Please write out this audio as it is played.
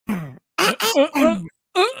It's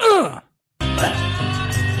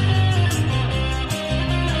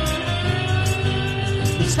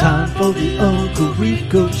time for the Uncle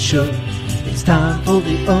Rico Show. It's time for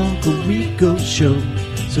the Uncle Rico Show.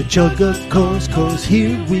 So chug a course,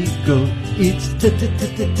 here we go. It's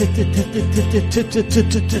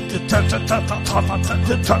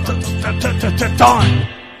time.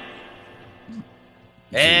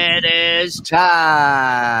 It is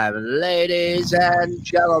time, ladies and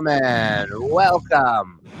gentlemen.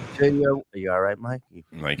 Welcome to your. Are you all right, Mike?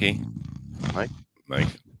 Mikey? Mike?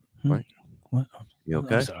 What? You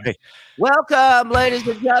okay? I'm sorry. Hey. Welcome, ladies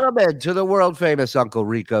and gentlemen, to the world famous Uncle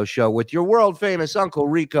Rico Show with your world famous Uncle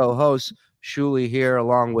Rico host, Shuli here,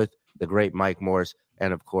 along with the great Mike Morse,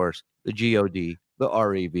 and of course, the GOD, the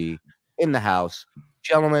REV in the house.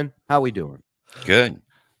 Gentlemen, how we doing? Good.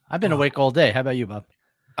 I've been awake all day. How about you, Bob?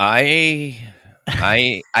 I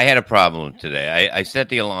had a problem today. I set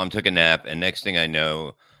the alarm, took a nap, and next thing I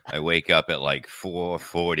know, I wake up at like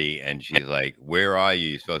 4:40, and she's like, "Where are you?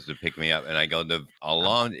 You're supposed to pick me up." And I go, "The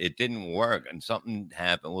alarm, it didn't work, and something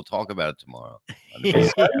happened. We'll talk about it tomorrow."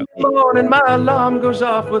 Morning, my alarm goes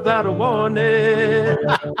off without a warning.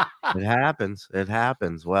 It happens. It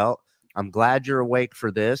happens. Well, I'm glad you're awake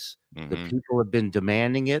for this. The people have been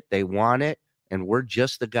demanding it. They want it, and we're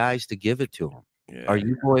just the guys to give it to them. Yeah. Are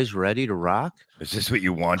you boys ready to rock? Is this what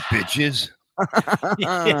you want, bitches?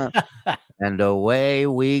 And away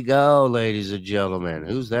we go, ladies and gentlemen.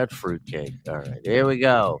 Who's that fruitcake? All right, here we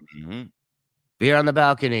go. Beer on the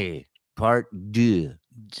balcony, part 2.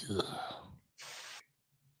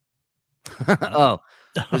 Oh,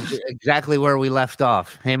 this is exactly where we left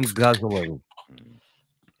off. Him guzzling.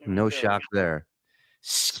 No shock there.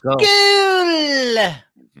 Go.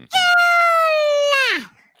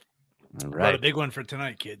 All Got a right, big one for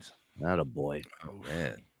tonight, kids. not a boy. Oh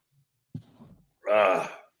man.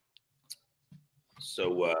 So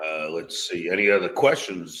let's see. Any other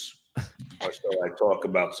questions? Or shall I talk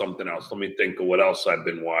about something else? Let me think of what else I've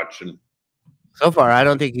been watching. So far, I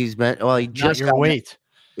don't think he's been. Well, he Not just your got, weight.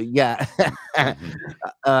 yeah.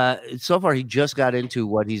 So far, he just got into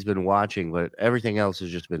what he's been watching, but everything else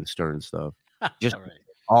has just been Stern stuff. Just All right.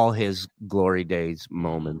 all his glory days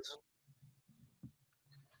moments.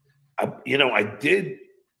 I did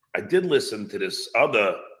listen to this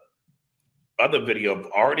other video of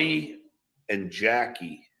Artie and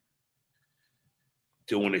Jackie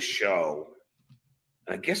doing a show.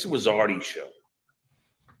 I guess it was Artie's show.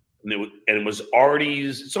 And it was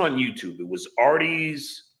Artie's, it's on YouTube. It was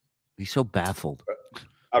Artie's He's so baffled.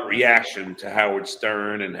 a reaction to Howard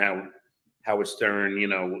Stern and how Howard Stern,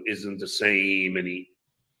 isn't the same.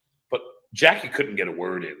 But Jackie couldn't get a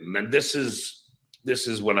word in. And then this is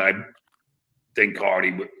when I think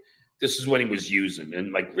this is when he was using.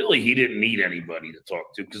 And like, really, he didn't need anybody to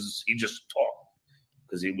talk to because he just talked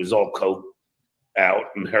because he was all coke out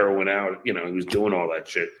and heroin out. He was doing all that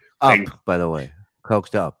shit. Up, by the way.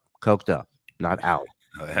 Coked up, not out.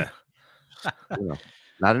 Oh, yeah.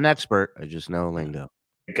 Not an expert. I just know lingo.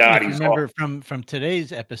 God, If you he's remember from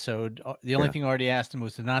today's episode, the only Yeah. thing Artie asked him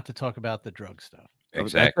was not to talk about the drug stuff.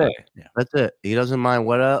 Exactly. That's it. He doesn't mind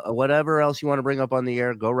whatever else you want to bring up on the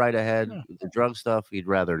air. Go right ahead. Yeah. The drug stuff, he'd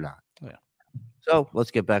rather not. Yeah. So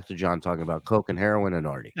let's get back to John talking about coke and heroin and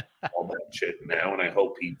Artie. all that shit now, and I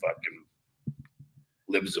hope he fucking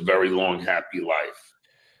lives a very long, happy life.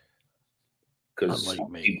 Because Unlike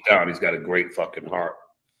me. deep down, he's got a great fucking heart.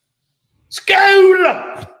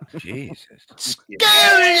 School! Jesus.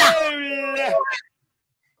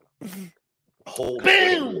 Whole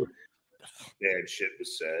bad shit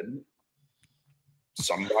was said.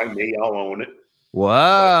 Some by me, I'll own it.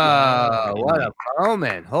 Wow, what a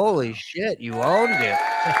moment. Holy shit, you owned it.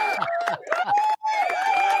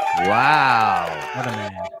 Wow. What a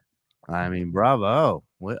man. I mean, bravo.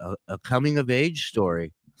 What a coming of age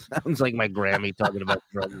story. Sounds like my Grammy talking about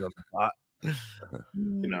drugs on the pot. It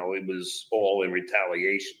was all in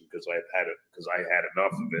retaliation because I had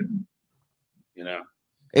enough of it.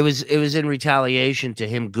 It was in retaliation to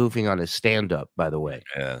him goofing on his stand-up, by the way.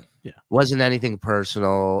 Yeah. Wasn't anything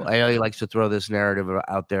personal. I know he likes to throw this narrative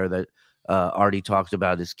out there that Artie talked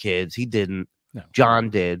about his kids. He didn't. No. John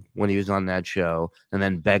did when he was on that show, and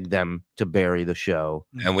then begged them to bury the show.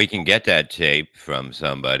 And we can get that tape from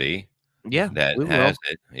somebody Yeah, that we has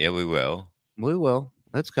will. it. Yeah, we will. We will.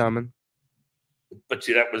 That's coming. But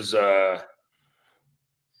see, that was but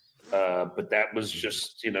that was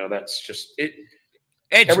just, that's just it.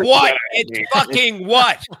 It's Everything what? that I It's mean- fucking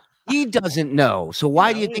what? He doesn't know. So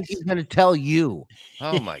why do you think he's going to tell you?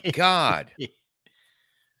 Oh my God.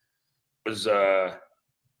 Was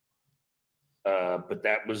but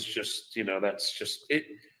that was just, that's just it.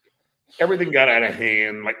 everything got out of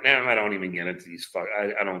hand. Like now, I don't even get into these.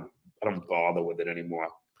 I don't bother with it anymore.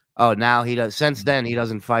 Oh, now he does. Since then, he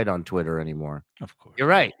doesn't fight on Twitter anymore. Of course. You're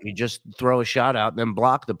right. You just throw a shot out and then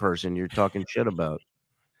block the person you're talking shit about.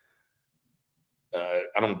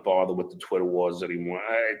 I don't bother with the Twitter wars anymore.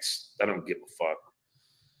 I don't give a fuck.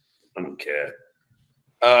 I don't care.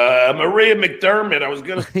 Maria McDermott, I was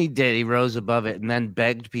gonna. He did. He rose above it and then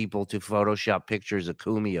begged people to Photoshop pictures of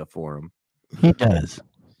Kumia for him. He does.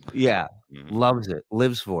 Yeah, loves it,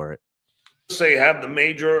 lives for it. Say have the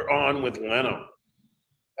major on with Leno.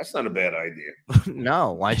 That's not a bad idea.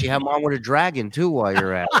 No, why don't you have him on with a dragon too while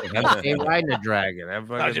you're at it? Have him riding a dragon.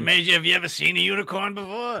 Major, have you ever seen a unicorn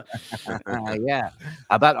before? Yeah.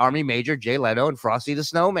 How about Army Major Jay Leno and Frosty the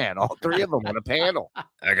Snowman? All three of them on a panel.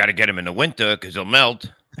 I got to get him in the winter because he'll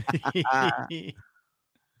melt. That's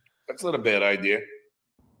not a bad idea.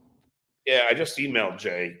 Yeah, I just emailed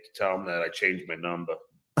Jay to tell him that I changed my number.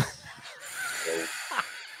 So,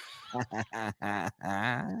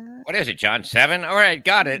 What is it, John? 7? All right,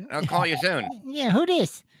 got it. I'll call you soon. Yeah, who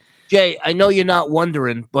this? Jay, I know you're not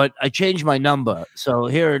wondering, but I changed my number. So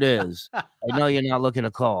here it is. I know you're not looking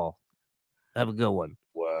to call. Have a good one.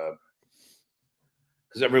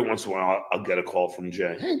 because every once in a while I'll get a call from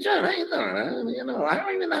Jay. Hey, John, how you doing? You know,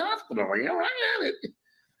 I'm in the hospital. You know, I got it.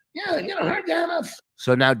 Yeah, you know, I got it.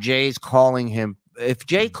 So now Jay's calling him. If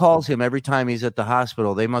Jay calls him every time he's at the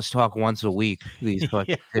hospital, they must talk once a week. These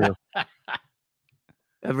fucking two.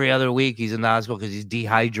 Every other week he's in the hospital because he's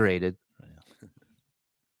dehydrated.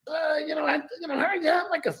 You know, I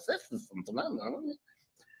got like a cyst or something. I don't know.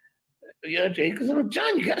 Yeah, Jay, because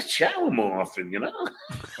John, you got to shower more often, you know?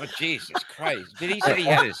 Oh, Jesus Christ. Did he say he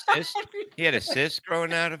had a cyst? He had a cyst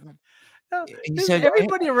growing out of him? No, He said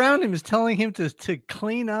everybody around him is telling him to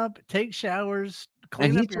clean up, take showers,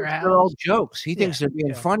 clean up your house. They're all jokes. He thinks they're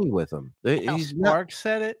being funny with him. He's not, Mark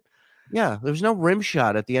said it. yeah, there's no rim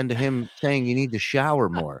shot at the end of him saying you need to shower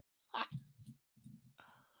more.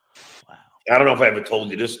 I don't know if I ever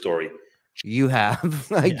told you this story. You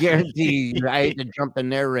have. I guarantee you. I hate to jump the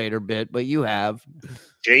narrator bit, but you have.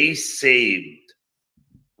 Jay saved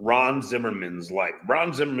Ron Zimmerman's life.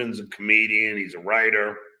 Ron Zimmerman's a comedian. He's a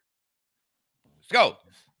writer. Let's go.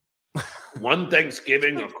 One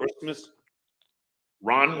Thanksgiving or Christmas,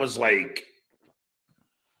 Ron was like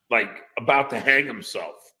about to hang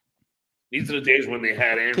himself. These are the days when they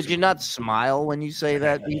had answer Could you not smile when you say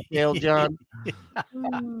that detail, John?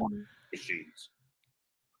 machines.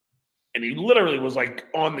 And he literally was like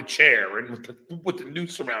on the chair and with the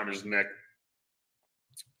noose around his neck.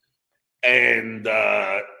 And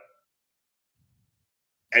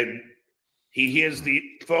he hears the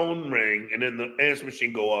phone ring and then the answer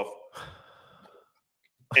machine go off.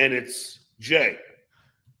 And it's Jay.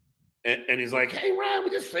 And he's like, hey, Ron, we're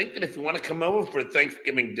just thinking if you want to come over for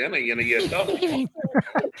Thanksgiving dinner, you know, you know.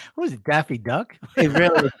 What was it, Daffy Duck? It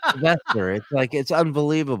really is Sylvester. It's like, it's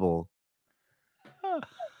unbelievable.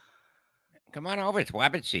 Come on over. It's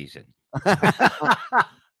Wabbit season.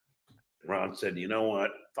 Ron said, you know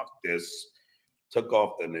what? Fuck this. Took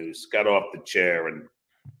off the noose, got off the chair, and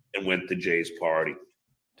went to Jay's party.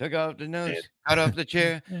 Took off the nose, got off the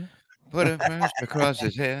chair, put a mask across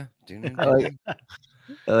his hair.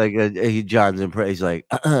 John's impressed. He's like,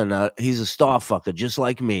 no, he's a star fucker, just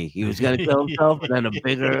like me. He was going to kill himself, and then a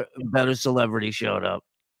bigger, better celebrity showed up.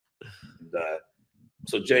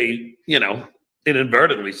 So Jay, you know,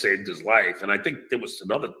 inadvertently saved his life. And I think there was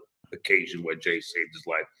another occasion where Jay saved his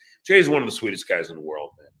life. Jay's one of the sweetest guys in the world,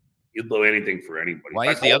 man. He'd do anything for anybody. Why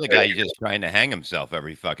is the other guy just trying to hang himself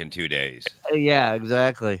every fucking 2 days? Yeah,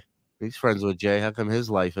 exactly. He's friends with Jay. How come his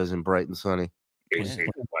life isn't bright and sunny? Jay saved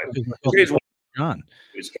his life. Jay's one John.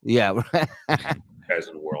 Yeah. guys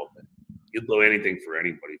in the world, man. He'd do anything for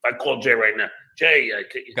anybody. If I call Jay right now, Jay,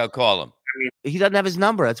 Go call him. He doesn't have his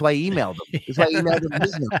number. That's why he emailed him. That's why he emailed him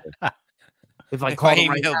his number. If I called him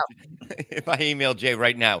right now, if I email Jay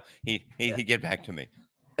right now, he'd get back to me.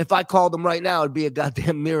 if I called him right now, it'd be a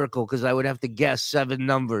goddamn miracle because I would have to guess 7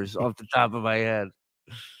 numbers off the top of my head.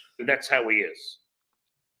 that's how he is.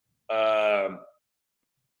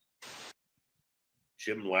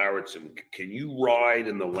 Jim Larritzson, can you ride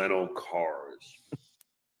in the Leno cars?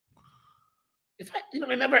 If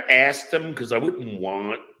I never asked him because I wouldn't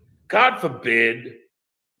want. God forbid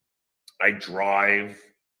I drive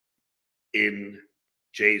in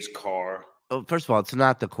Jay's car. Oh, first of all, it's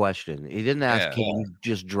not the question. He didn't ask, can you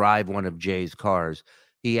just drive one of Jay's cars?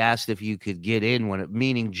 He asked if you could get in one,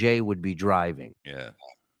 meaning Jay would be driving. Yeah.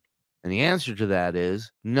 And the answer to that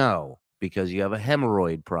is no, because you have a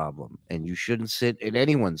hemorrhoid problem and you shouldn't sit in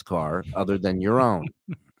anyone's car other than your own.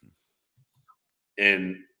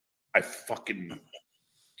 And I fucking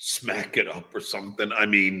smack it up or something. I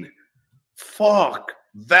mean, fuck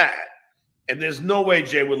that. And there's no way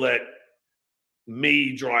Jay would let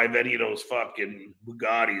me drive any of those fucking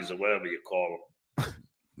Bugattis or whatever you call them.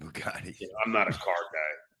 Bugatti. You know, I'm not a car guy.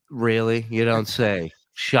 Really? You don't say.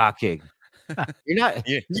 Shocking.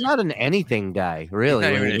 You're not an anything guy, really.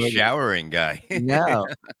 You're not even a showering guy. No.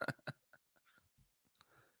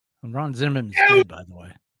 And Ron Zimmerman's dead, by the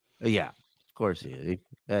way. Yeah, of course he is.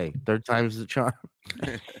 Hey, third time's the charm.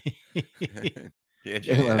 Yeah,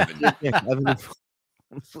 Evan.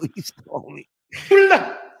 Please call me.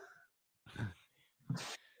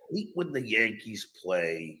 Hate when the Yankees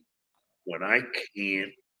play when I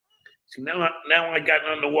can't. See, now I got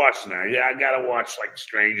nothing to watch now. Yeah, I gotta watch like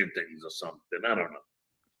Stranger Things or something. I don't know.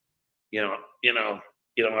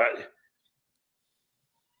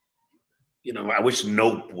 I wish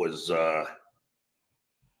Nope was on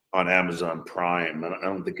Amazon Prime. I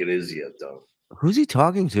don't think it is yet, though. Who's he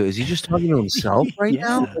talking to? Is he just talking to himself right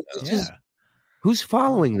now? Yeah. Who's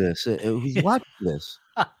following this? Who's watching this?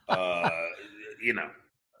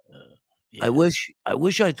 Yeah. I wish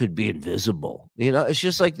I could be invisible. It's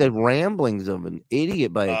just like the ramblings of an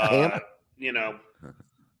idiot by a camera.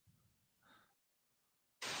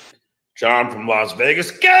 John from Las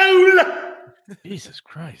Vegas, go! Jesus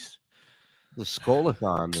Christ. The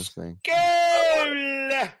Skolathon, this thing.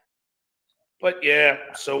 Go! But yeah,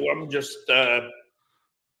 so I'm just Any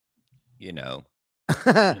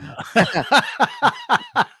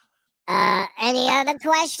other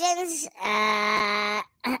questions?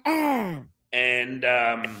 And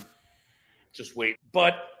just wait.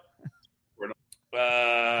 But we're not,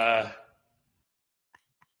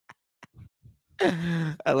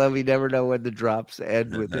 I love you never know when the drops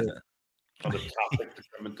end with it. other topic to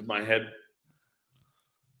come into my head.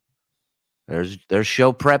 There's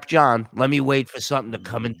show prep, John. Let me wait for something to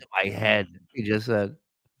come into my head. He just said.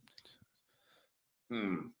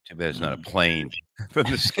 Too bad it's not a plane from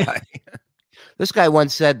the sky. This guy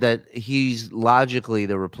once said that he's logically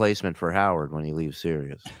the replacement for Howard when he leaves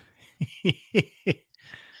Sirius. This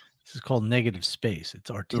is called negative space.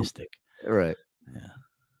 It's artistic. Right. Yeah.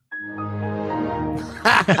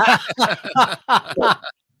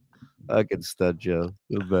 Fucking stud Joe.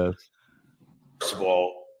 The best. First of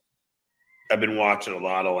all, I've been watching a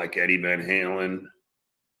lot of like Eddie Van Halen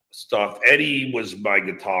stuff. Eddie was my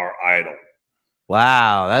guitar idol.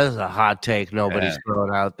 Wow, that is a hot take nobody's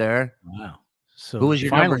throwing out there. Wow. So who was your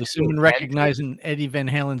finally number someone two? recognizing Eddie Van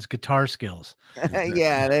Halen's guitar skills.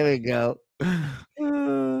 Yeah, there we go. I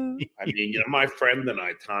mean, my friend and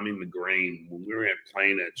I, Tommy McGrain, when we were at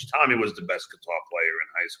Plain Edge, Tommy was the best guitar player in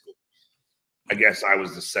high school. I guess I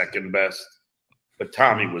was the second best, but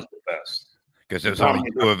Tommy was the best. Because there's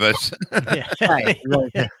only two of us.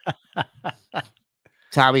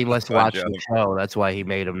 Tommy must watch the show. That's why he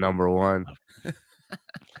made him number one.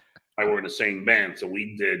 I were in the same band, so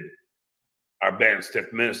we did our band,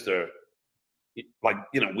 Stiff Minister.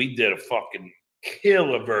 We did a fucking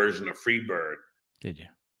killer version of Freebird. Did you?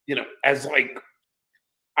 As I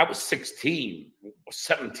was 16 or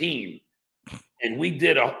 17, and we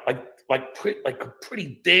did a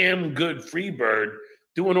pretty damn good Freebird,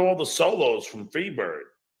 doing all the solos from Freebird.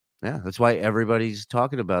 Yeah, that's why everybody's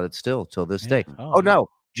talking about it still till this day. Oh no,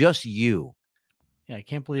 just you. Yeah, I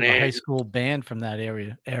can't believe a high school band from that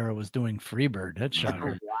era was doing Freebird. That's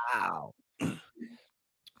shocking. Wow.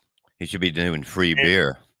 He should be doing free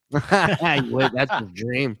beer. That's his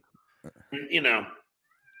dream.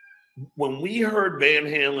 When we heard Van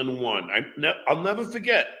Halen 1, I'll never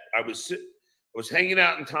forget. I was hanging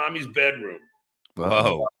out in Tommy's bedroom.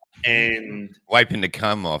 Whoa. And wiping the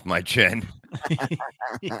cum off my chin.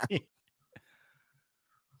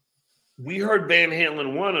 We heard Van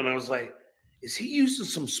Halen 1, and I was like, is he using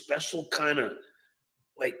some special kind of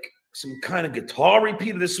guitar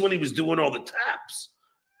repeater? This is when he was doing all the taps.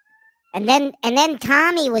 And then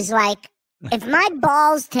Tommy was like, if my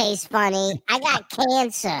balls taste funny, I got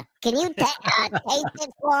cancer. Can you taste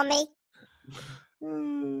it for me?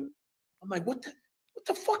 I'm like, what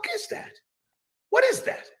the fuck is that? What is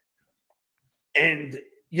that? And,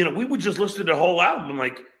 we would just listen to the whole album. I'm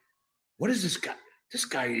like, what is this guy? This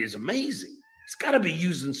guy is amazing. He's got to be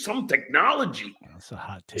using some technology. That's a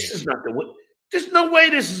hot take. This is not the way. There's no way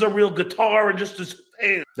this is a real guitar and just his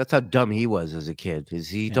hand. That's how dumb he was as a kid, because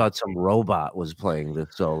he thought some robot was playing the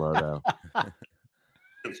solo, though.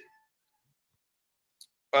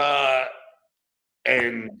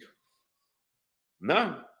 And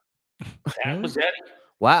no, that was Eddie.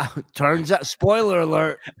 Wow. Turns out, spoiler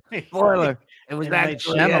alert. Spoiler. It was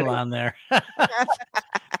actually Eddie. On there.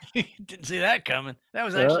 Didn't see that coming. That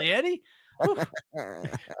was actually Eddie.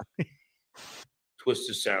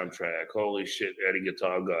 Twisted soundtrack. Holy shit, Eddie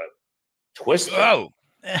Guitar got Twisted. Oh,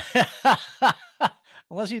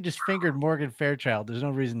 Unless you just fingered Morgan Fairchild, there's no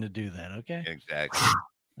reason to do that. Okay. exactly.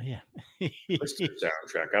 Yeah. Twisted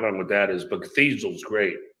soundtrack. I don't know what that is, but Cathedral's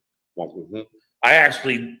great. I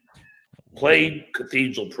actually played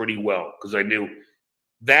Cathedral pretty well because I knew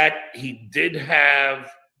that he did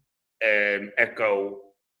have an echo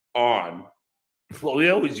on. Well, we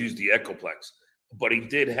always use the Echoplex, but he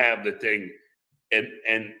did have the thing, and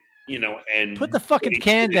you know, and put the fucking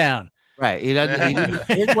can down. Right. He doesn't.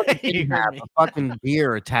 Here's what he didn't have: a fucking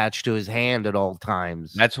beer attached to his hand at all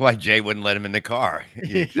times. That's why Jay wouldn't let him in the car.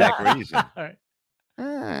 The exact reason. All right.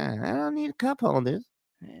 I don't need cup holders.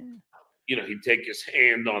 You know, he'd take his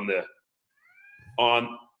hand on the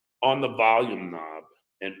volume knob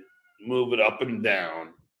and move it up and down.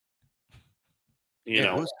 You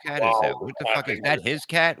know, whose cat is that? What the fuck is that? His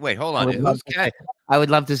cat? Wait, hold on. Whose cat? I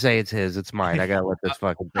would love to say it's his. It's mine. I gotta let this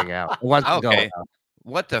fucking thing out. It wants to go Okay. out.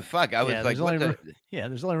 What the fuck? I was like, what the?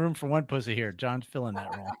 There's only room for one pussy here. John's filling that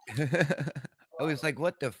role. I was like,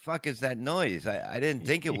 what the fuck is that noise? I didn't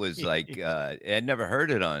think it was like I'd never heard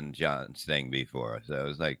it on John's thing before, so I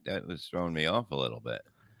was like, that was throwing me off a little bit.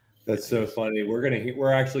 That's so funny.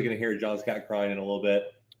 We're actually gonna hear John's cat crying in a little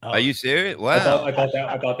bit. Are you serious? Wow! I thought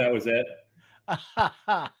that was it.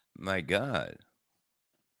 My God!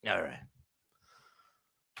 All right.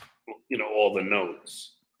 You know, all the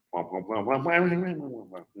notes. And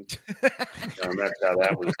that's how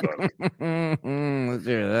that was done. Let's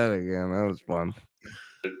hear that again. That was fun.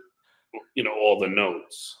 You know, all the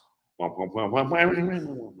notes. You know,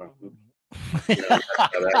 that's how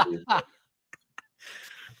that was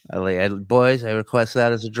done. Boys, I request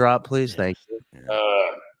that as a drop, please. Thank you.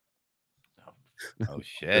 Oh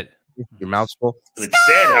shit! Your mouth's full. It's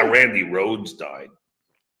sad how Randy Rhoads died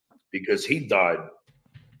because he died.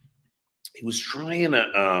 He was trying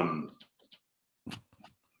to,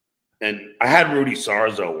 and I had Rudy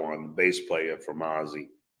Sarzo on, the bass player from Ozzy,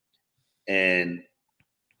 and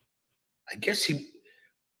I guess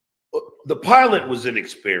the pilot was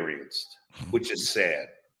inexperienced, which is sad,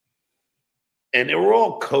 and they were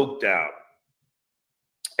all coked out,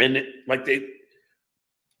 and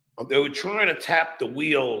they were trying to tap the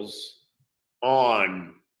wheels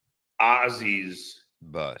on Ozzy's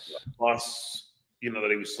Bus. You know,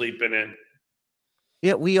 that he was sleeping in.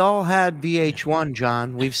 Yeah, we all had VH1,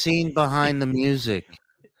 John. We've seen Behind the Music.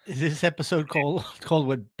 Is this episode called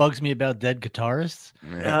 "What Bugs Me About Dead Guitarists"?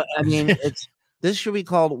 I mean, this should be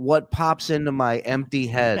called "What Pops into My Empty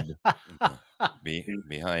Head."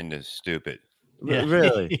 Behind is stupid. Yeah.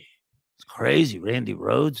 Really, it's crazy. Randy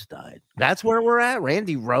Rhoads died. That's where we're at.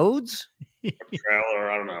 Randy Rhoads.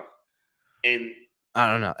 Trailer, I don't know. And I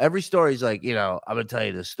don't know. Every story's like, you know, I'm gonna tell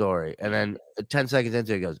you this story, and then 10 seconds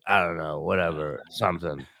into it, he goes, I don't know, whatever,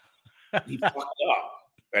 something. He fucked up,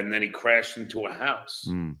 and then he crashed into a house.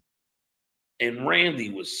 Mm. And Randy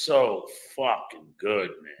was so fucking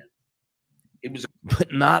good, man. He was,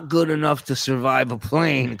 But not good enough to survive a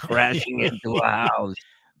plane crashing into a house.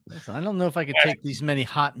 Listen, I don't know if I could take these many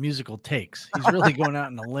hot musical takes. He's really going out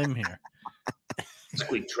on a limb here.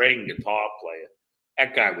 basically trained guitar player.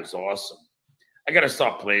 That guy was awesome. I got to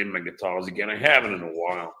stop playing my guitars again. I haven't in a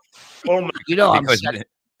while. Oh my! You know,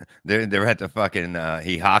 they're at the fucking.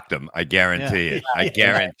 He hocked them. I guarantee it. I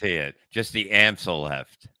guarantee it. Just the amps are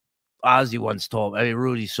left. Ozzy once told. I mean,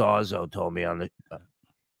 Rudy Sarzo told me on the.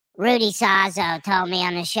 Rudy Sarzo told me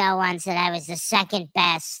on the show once that I was the second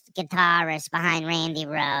best guitarist behind Randy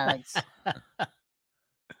Rhoads.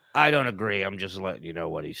 I don't agree. I'm just letting you know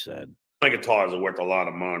what he said. My guitars are worth a lot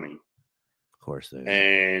of money. Of course they are.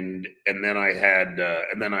 And then I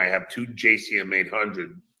have two JCM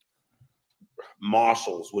 800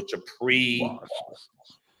 Marshalls, which are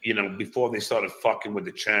before they started fucking with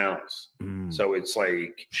the channels. Mm. So it's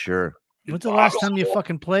like, sure. When's the last time you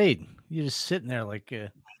fucking played? You're just sitting there like.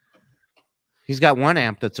 He's got one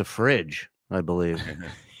amp that's a fridge, I believe.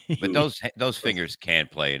 But those fingers can't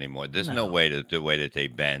play anymore. There's no way to the way that they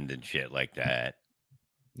bend and shit like that.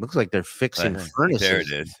 Looks like they're fixing furnaces. There it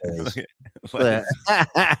is.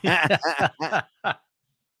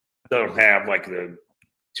 don't have like the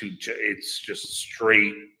two. It's just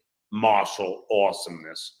straight Marshall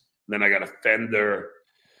awesomeness. And then I got a Fender.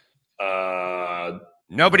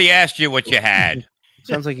 Nobody asked you what you had.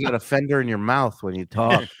 Sounds like you got a fender in your mouth when you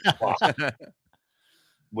talk.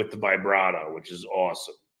 With the vibrato, which is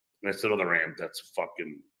awesome. And that's another amp that's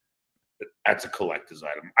a collector's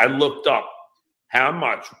item. I looked up how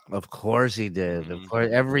much. Of course he did. Of course,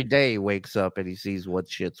 every day he wakes up and he sees what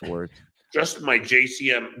shit's worth. Just my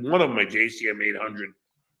JCM, one of my JCM 800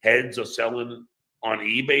 heads are selling on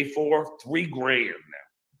eBay for? $3,000 now.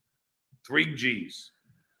 3 G's.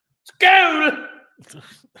 Let's go.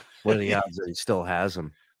 What are the odds that he still has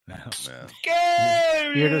them? No.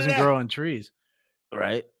 Yeah. Beer doesn't grow on trees.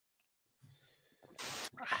 Right?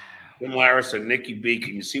 Jim Larris and Nikki B,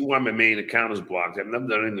 can you see why my main account is blocked? I've never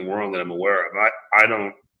done anything wrong that I'm aware of. I don't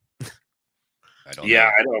know. I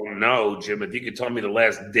don't know, Jim. If you could tell me the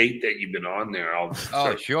last date that you've been on there, I'll.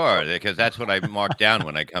 Oh, sure, because that's what I mark down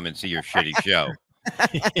when I come and see your shitty show.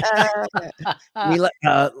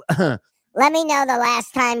 Let me know the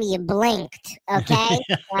last time you blinked, okay?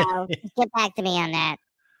 So get back to me on that.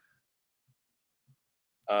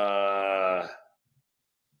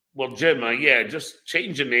 Well, Jim, yeah, just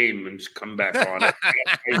change your name and just come back on it.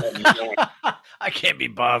 I can't be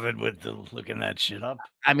bothered with looking that shit up.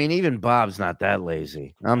 I mean, even Bob's not that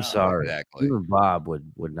lazy. I'm sorry. Exactly. Even Bob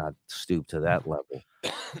would not stoop to that level.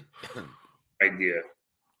 Idea.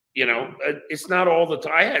 You know, it's not all the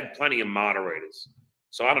time. I had plenty of moderators,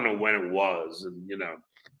 so I don't know when it was, and you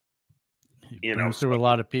know, through a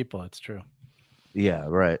lot of people. It's true. Yeah,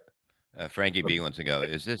 right. Frankie B wants to go.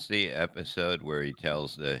 Is this the episode where he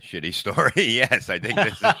tells the shitty story? Yes, I think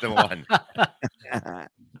this is the one.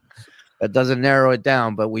 That doesn't narrow it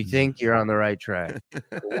down, but we think you're on the right track.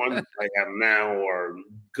 The ones I have now are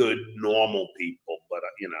good, normal people, but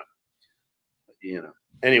you know.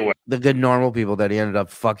 Anyway, the good normal people that he ended up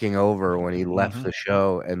fucking over when he left the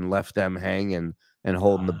show and left them hanging and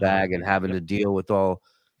holding the bag and having to deal with all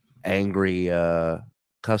angry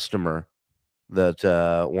customer that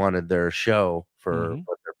wanted their show for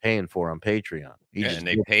what they're paying for on Patreon. And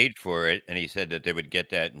they paid for it, and he said that they would get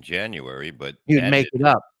that in January, but he would make it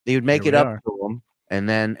up. He would make it up to them, and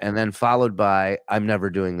then followed by, "I'm never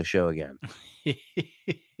doing the show again."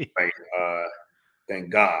 Thank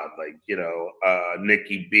God, like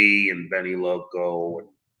Nikki B and Benny Loco. And,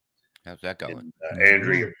 how's that going? And,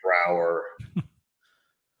 Andrea Brower.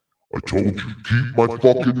 I told you to keep my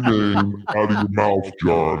fucking name out of your mouth,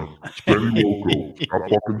 John. It's Benny Loco. Stop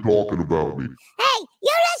fucking talking about me. Hey,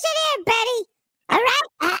 you listen here, Betty. All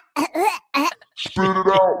right? Spit it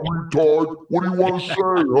out, retard. What do you want to say,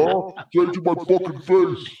 huh? Say it to my fucking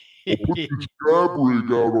face. I'll put this scab rig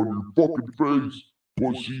out on your fucking face,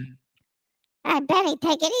 pussy. All right, Benny,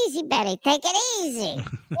 take it easy, Benny. Take it easy.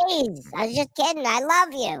 Please. I was just kidding. I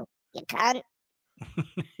love you. You cunt.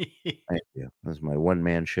 Thank you. This is my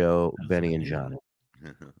one-man show, Benny and Johnny.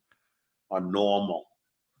 On normal.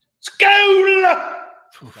 School!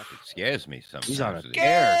 Fucking scares me sometimes. He's on a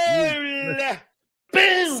scare.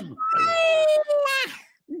 Boom!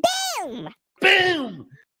 Boom! Boom!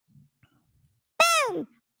 Boom!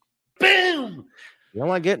 Boom! You don't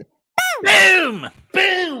want to get... Boom!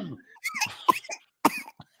 Boom!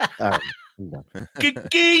 All right, I'm done.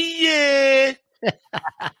 Yeah!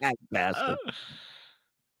 Bastard.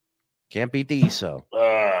 Can't beat the ESO.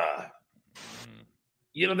 There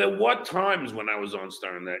were times when I was on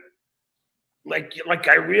Stern that, like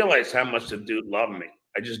I realized how much the dude loved me.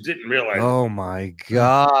 I just didn't realize. Oh my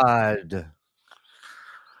God.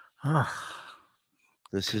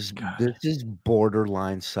 This is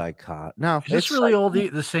borderline psychotic. No, Is this really all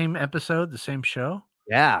the same episode, the same show?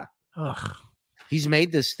 Yeah. Ugh. He's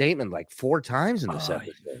made this statement like 4 times in this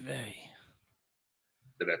episode.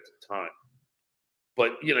 At the time,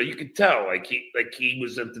 but you could tell like he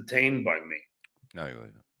was entertained by me. No, he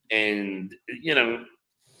wasn't. And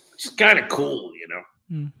it's kind of cool,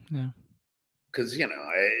 Yeah. Because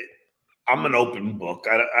I'm an open book.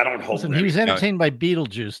 I don't hold. Listen, he was entertained by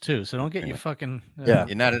Beetlejuice too, so don't get you fucking. Yeah,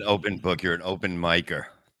 you're not an open book. You're an open micer.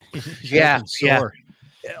 Yeah.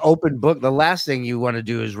 Open book. The last thing you want to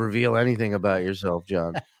do is reveal anything about yourself,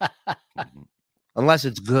 John. Unless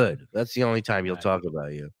it's good. That's the only time you'll talk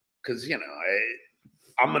about you. Because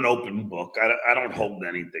I'm an open book. I don't hold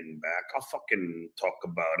anything back. I'll fucking talk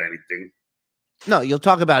about anything. No, you'll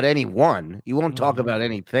talk about anyone. You won't talk about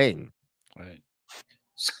anything. Right.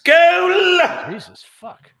 School. Jesus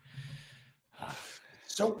fuck.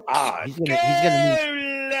 So odd. He's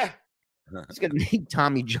gonna need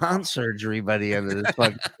Tommy John surgery by the end of this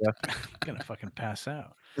fucking stuff. I'm gonna fucking pass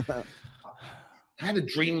out. I had a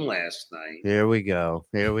dream last night. Here we go.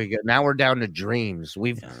 Now we're down to dreams.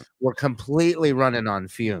 We're completely running on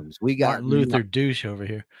fumes. We got Martin Luther douche over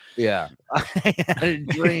here. Yeah. I had a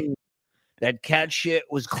dream that cat shit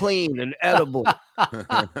was clean and edible.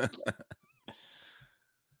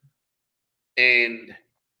 And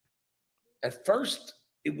at first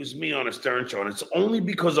it was me on a Stern show, and it's only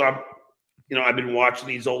because I've been watching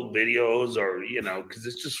these old videos, or because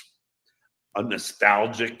it's just a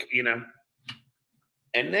nostalgic,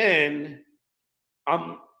 And then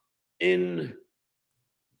I'm in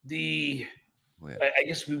the I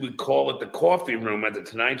guess we would call it the coffee room at the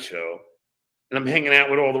Tonight Show, and I'm hanging out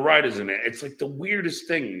with all the writers in it. It's like the weirdest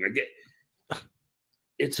thing.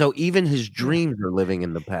 So even his dreams are living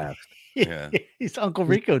in the past. Yeah. He's Uncle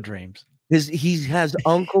Rico dreams. He has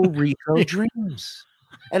Uncle Rico dreams,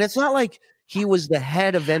 and it's not like he was the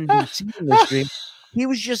head of NBC in this dream. He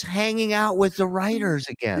was just hanging out with the writers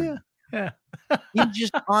again. Yeah. He was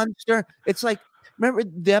just on Stern. It's like, remember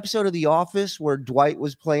the episode of The Office where Dwight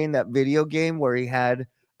was playing that video game where he had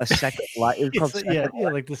a second life? It was called Second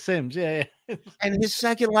Life. Like The Sims. Yeah. And his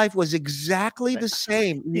second life was exactly the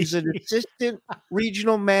same. He's an assistant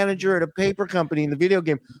regional manager at a paper company in the video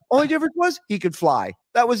game. Only difference was he could fly.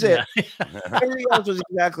 That was it. Everything else was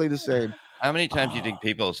exactly the same. How many times do you think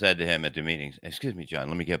people said to him at the meetings, "Excuse me, John,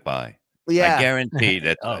 let me get by"? Yeah, I guarantee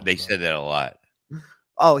that they said that a lot.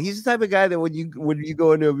 Oh, he's the type of guy that when you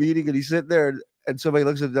go into a meeting and he's sitting there and somebody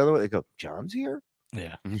looks at the other one, they go, "John's here."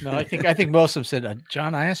 Yeah. No, I think most of them said,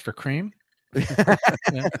 "John, I asked for cream." Who had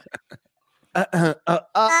the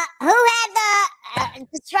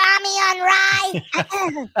pastrami on rye?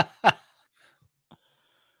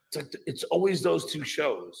 It's always those two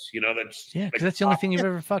shows, That's because that's the only thing you've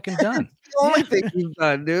ever fucking done. The only thing you've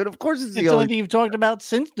done, dude. Of course, it's the only thing you've talked about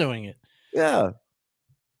since doing it. Yeah.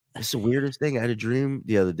 It's the weirdest thing. I had a dream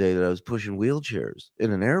the other day that I was pushing wheelchairs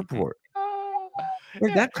in an airport.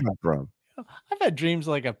 Where'd that come from? I've had dreams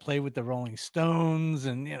like I play with the Rolling Stones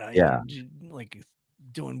and, like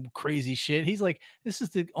doing crazy shit. He's like, this is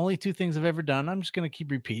the only two things I've ever done. I'm just going to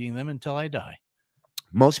keep repeating them until I die.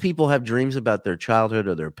 Most people have dreams about their childhood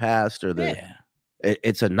or their past or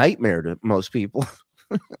it's a nightmare to most people.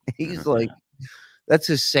 He's like, that's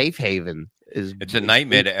his safe haven. It's a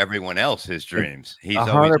nightmare to everyone else, his dreams. He's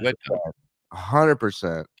always with them.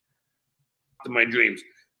 100%. To my dreams.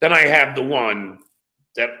 Then I have the one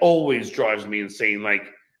that always drives me insane. Like,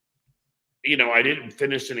 I didn't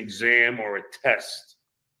finish an exam or a test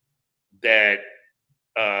that,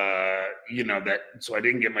 so I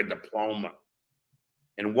didn't get my diploma.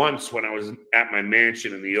 And once when I was at my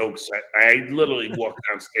mansion in the Oaks, I literally walked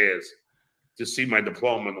downstairs to see my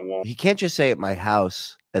diploma on the wall. He can't just say at my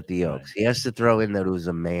house at the Oaks. He has to throw in that it was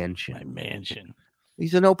a mansion. My mansion.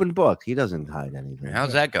 He's an open book. He doesn't hide anything.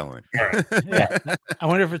 How's that going? Yeah. I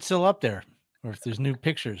wonder if it's still up there or if there's new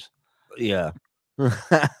pictures. Yeah.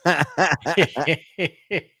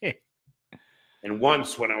 And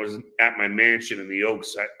once when I was at my mansion in the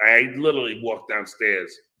Oaks, I literally walked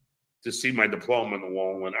downstairs to see my diploma on the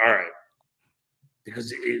wall and went, all right.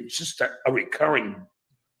 Because it's just a recurring.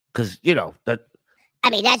 Because, that. I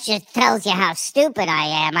mean, that just tells you how stupid I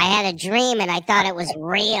am. I had a dream and I thought it was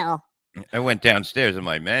real. I went downstairs in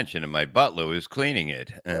my mansion and my butler was cleaning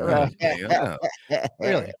it. Really?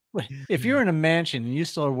 If you're in a mansion and you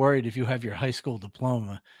still are worried if you have your high school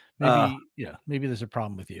diploma, maybe there's a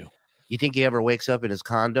problem with you. You think he ever wakes up in his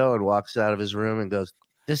condo and walks out of his room and goes,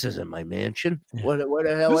 "This isn't my mansion. What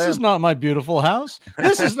the hell? This is not my beautiful house.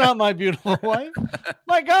 This is not my beautiful wife.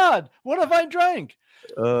 My God, what have I drank?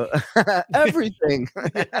 Everything."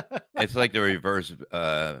 It's like the reverse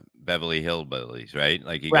Beverly Hillbillies, right?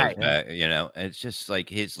 Like he goes back, it's just like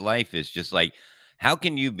his life is just like, how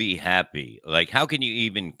can you be happy? Like, how can you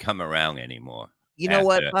even come around anymore? You know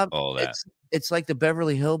what, Bob? All that. It's like the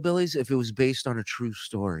Beverly Hillbillies if it was based on a true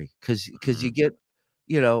story, because you get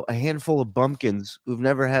a handful of bumpkins who've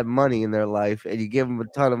never had money in their life, and you give them a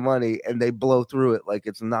ton of money and they blow through it like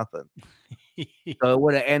it's nothing. So it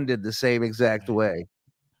would have ended the same exact way.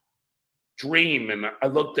 Dream, and I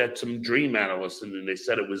looked at some dream analysts, and they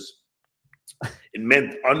said it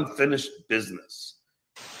meant unfinished business.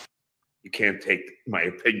 You can't take my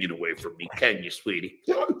opinion away from me, can you, sweetie?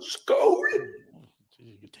 Let's go.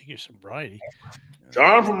 You can take your sobriety.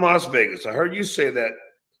 John from Las Vegas. I heard you say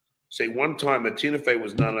one time that Tina Fey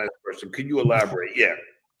was not a nice person. Could you elaborate? Yeah.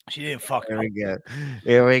 She didn't fuck. Here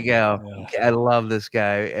we go. Yeah. I love this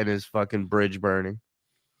guy and his fucking bridge burning.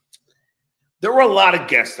 There were a lot of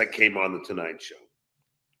guests that came on the Tonight Show.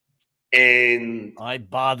 And I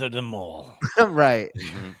bothered them all. Right.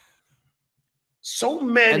 Mm-hmm. So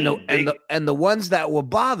many. And the ones that were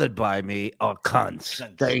bothered by me are cunts.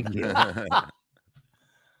 Thank you.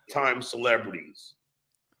 Time celebrities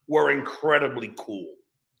were incredibly cool.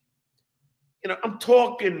 I'm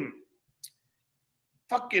talking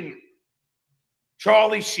fucking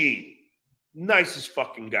Charlie Sheen, nicest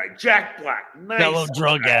fucking guy. Jack Black, nice fellow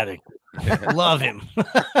drug addict. Love him.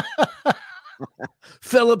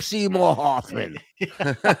 Philip Seymour Hoffman.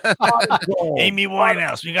 Amy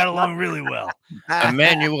Winehouse. We got along really well.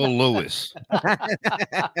 Emmanuel Lewis.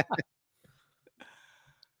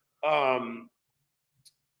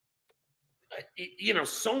 you know,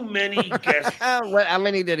 so many guests. How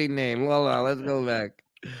many did he name? Hold on, let's go back.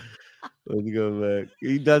 Let's go back.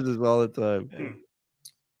 He does this all the time.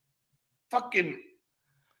 Fucking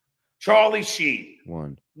Charlie Sheen.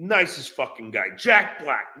 1. Nicest fucking guy. Jack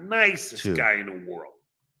Black. Nicest 2. guy in the world.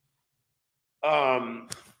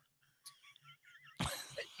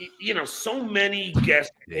 You know, so many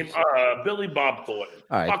guests. Billy Bob Thornton.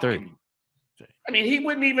 All right, fucking, 3. I mean, he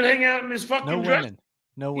wouldn't even hang out in his fucking No dress. women.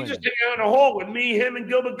 No He women. just hang out in the hall with me, him, and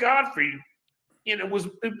Gilbert Godfrey. You know,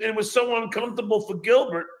 it was so uncomfortable for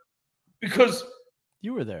Gilbert because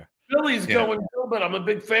You were there. Billy's going, Gilbert, I'm a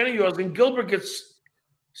big fan of yours. And Gilbert gets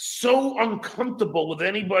so uncomfortable with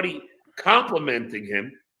anybody complimenting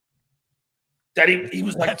him that he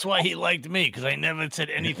was like, That's why he liked me, because I never said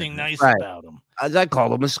anything nice Right. about him. As I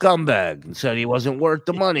called him a scumbag and said he wasn't worth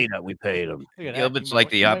the money that we paid him. Look at that. Gilbert's like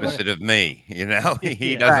the opposite of me, you know?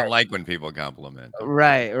 He Yeah. doesn't like when people compliment him.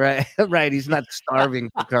 Right. He's not starving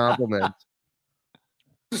for compliments.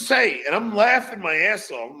 to say, and I'm laughing my ass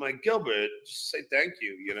off. I'm like, Gilbert, just say thank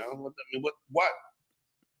you, you know? I mean, what?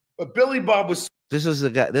 But Billy Bob was This is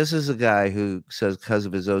the guy who says because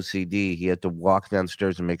of his OCD, he had to walk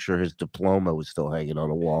downstairs and make sure his diploma was still hanging on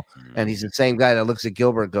the wall. And he's the same guy that looks at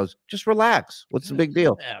Gilbert and goes, just relax. What's the big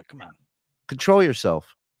deal? Yeah, come on. Control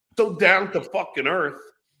yourself. so down to fucking earth.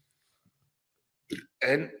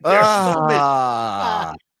 And there's so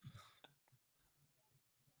many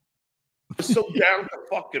so down to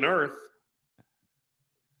fucking earth.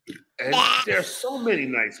 And there's so many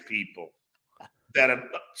nice people that have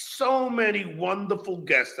so many wonderful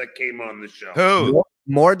guests that came on the show. Who?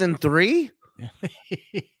 More than 3?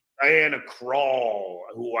 Diana Krall,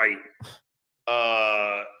 who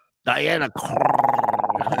Diana.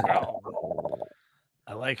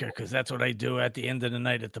 I like her because that's what I do at the end of the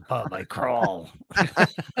night at the pub. I crawl.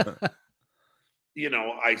 you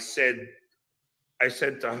know, I said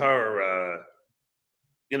to her,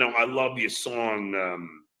 you know, I love your song,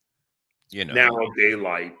 You know. Now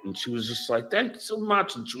Daylight. And she was just like, thank you so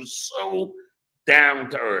much. And she was so down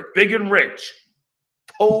to earth, big and rich,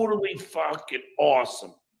 totally fucking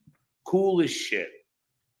awesome, cool as shit.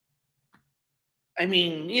 I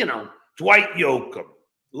mean, you know, Dwight Yoakam,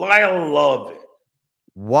 Lyle Lovett.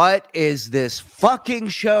 What is this fucking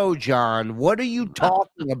show, John? What are you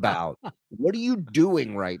talking about? What are you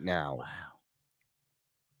doing right now? Wow.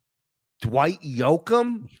 Dwight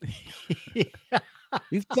Yoakam?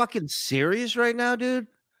 You fucking serious right now, dude?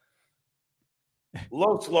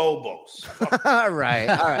 Los Lobos. All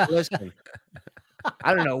right. Listen,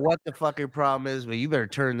 I don't know what the fucking problem is, but you better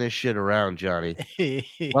turn this shit around, Johnny.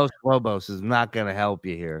 Los Lobos is not going to help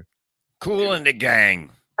you here. Cool in the gang.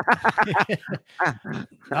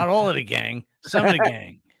 Not all of the gang. Some of the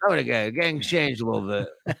gang. Oh, the gang changed a little bit.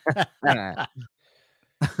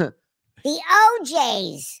 The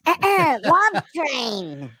OJs. Love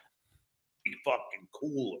Train. Be fucking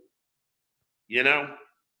cooler. You know?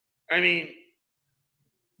 I mean,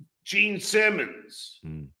 Gene Simmons.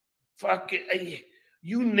 Fucking,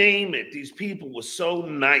 you name it. These people were so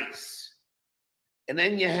nice. And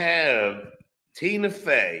then you have Tina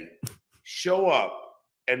Fey show up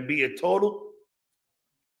and be a total.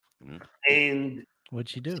 And What'd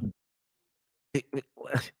she do?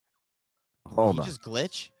 Hold You on. just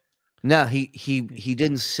glitch? No, he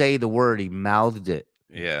didn't say the word. He mouthed it.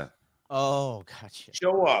 Yeah. Oh, gotcha.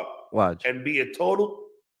 show up Watch. and be a total.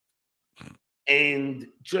 And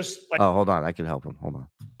just like Oh, hold on. I can help him. Hold on.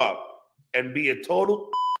 up and be a total.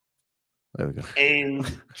 There we go.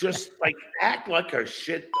 And just like act like her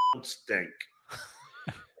shit don't stink.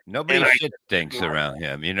 Nobody And shit stinks around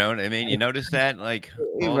him. You know what I mean? You notice that? Like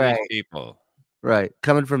all Right. these people. Right.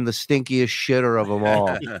 Coming from the stinkiest shitter of them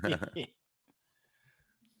all.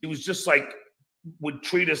 He was just like would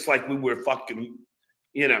treat us like we were fucking,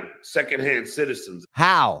 you know, secondhand citizens.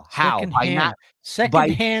 How? By not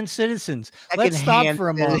Secondhand citizens. Let's stop secondhand for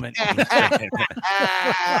a moment.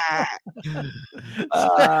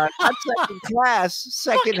 not second class,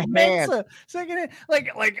 second hand. Secondhand.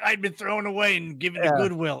 Like I'd been thrown away and given to Yeah.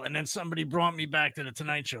 Goodwill, and then somebody brought me back to the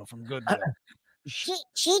Tonight Show from Goodwill.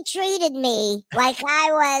 She treated me like I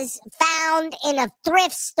was found in a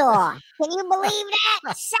thrift store. Can you believe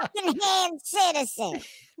that? Secondhand citizen.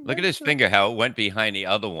 Look at his finger, how it went behind the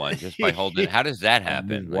other one just by holding it. How does that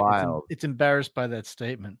happen? Like, Wild. It's embarrassed by that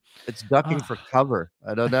statement. It's ducking for cover.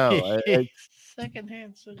 I don't know.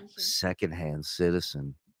 Secondhand citizen. Secondhand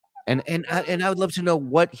citizen. And I would love to know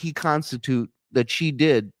what he constitute that she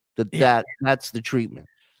did that's the treatment.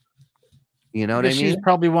 You know what I Because mean? she's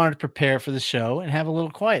probably wanted to prepare for the show and have a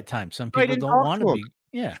little quiet time. Some Right, people and don't talk want to to him.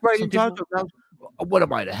 be. Yeah. Right. some And talk people- about what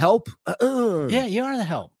am I to help? Yeah, you are the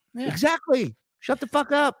help. Yeah. Exactly. Shut the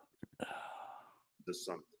fuck up. There's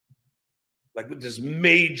something. Like with this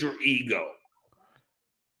major ego.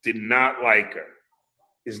 Did not like her.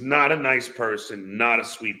 Is not a nice person, not a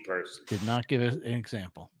sweet person. Did not give an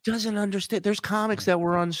example. Doesn't understand. There's comics that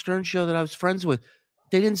were on Stern Show that I was friends with.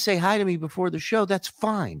 They didn't say hi to me before the show. That's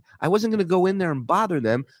fine. I wasn't going to go in there and bother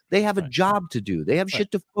them. They have a job to do. They have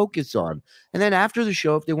shit to focus on. And then after the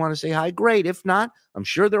show, if they want to say hi, great. If not, I'm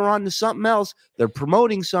sure they're on to something else. They're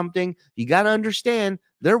promoting something. You got to understand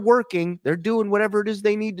they're working. They're doing whatever it is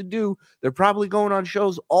they need to do. They're probably going on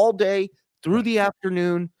shows all day through the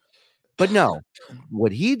afternoon. But no,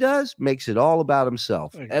 what he does makes it all about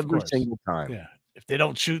himself every single time. Yeah. If they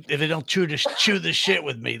don't chew the shit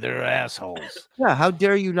with me, they're assholes. Yeah. How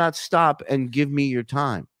dare you not stop and give me your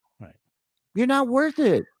time? Right. You're not worth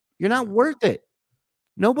it. You're not worth it.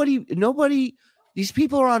 Nobody, these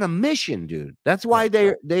people are on a mission, dude. That's why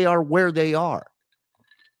they are where they are.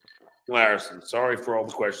 Larson, sorry for all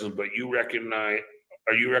the questions, but you recognize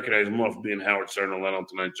more for being Howard Stern and Leno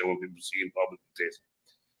Tonight Show when people see in public taste.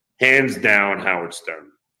 Hands down, Howard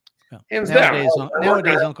Stern. Hands down.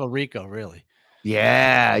 Nowadays, Uncle Rico, really.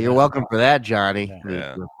 Yeah, you're welcome for that, Johnny.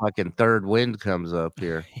 Yeah. The fucking third wind comes up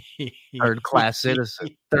here. Third class citizen.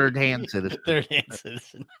 Third hand citizen. Third hand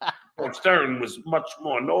citizen. Howard Stern was much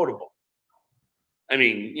more notable. I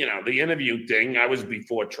mean, the interview thing, I was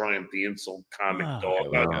before Triumph the Insult Comic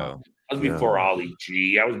Dog. I was before Ollie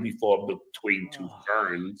G. I was before Between Two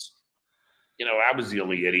Ferns. I was the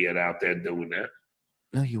only idiot out there doing that.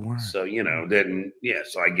 No, you weren't. So,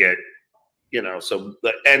 so I get,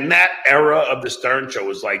 and that era of the Stern Show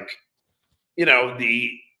was like,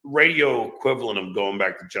 the radio equivalent of going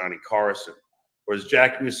back to Johnny Carson. Whereas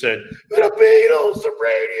Jackie said, the Beatles, the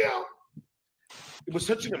radio. It was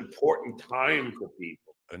such an important time for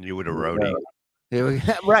people. And you were the roadie.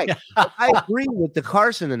 Right. I agree with the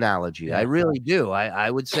Carson analogy. I really do.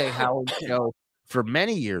 I would say Howard Show for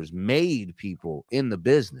many years made people in the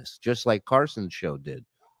business, just like Carson's show did.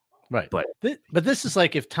 Right. But this is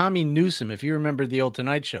like if Tommy Newsom, if you remember the old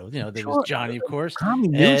Tonight Show, there was Johnny, of course,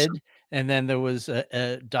 Ed, and then there was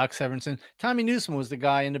Doc Severinsen. Tommy Newsom was the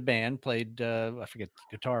guy in the band, played, I forget,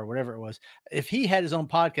 guitar or whatever it was. If he had his own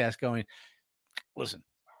podcast going, listen,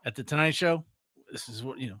 at the Tonight Show, this is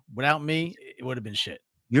what, without me, it would have been shit.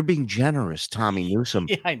 You're being generous, Tommy Newsom.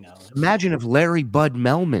 Yeah, I know. Imagine if Larry Bud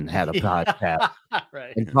Melman had a podcast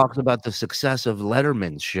and talked about the success of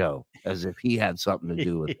Letterman's show as if he had something to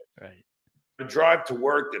do with it. Right. To drive to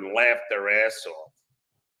work and laugh their ass off.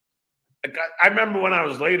 I remember when I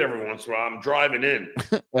was late every once in a while, I'm driving in.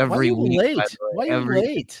 Every week. Why are you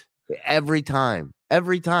late? Every time.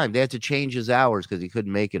 They had to change his hours because he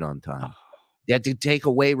couldn't make it on time. They had to take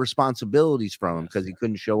away responsibilities from him because he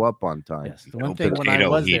couldn't show up on time. Yes. The one thing when I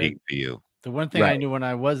was there, the one thing I knew when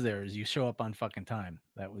I was there is you show up on fucking time.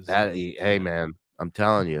 That was hey man, I'm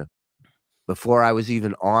telling you, before I was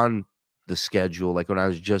even on the schedule, like when I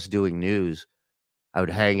was just doing news, I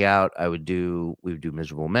would hang out. We would do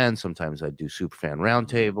Miserable Men. Sometimes I'd do Superfan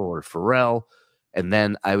Roundtable or Pharrell, and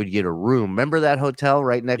then I would get a room. Remember that hotel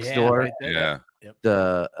right next door? Right there. Yeah. Yep.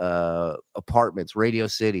 The apartments, Radio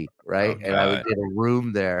City, right? Oh, and I would get a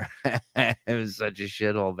room there. It was such a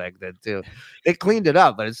shithole back then too. They cleaned it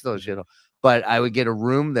up, but it's still a shithole. But I would get a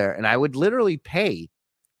room there, and I would literally pay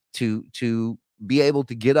to be able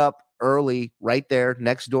to get up early right there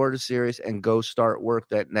next door to Sirius and go start work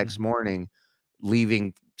that next morning,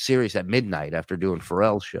 leaving Sirius at midnight after doing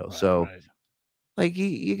Pharrell's show. Like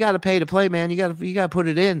you got to pay to play, man. You got to put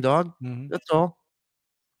it in, dog. Mm-hmm. That's all.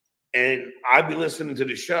 And I'd be listening to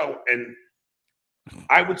the show, and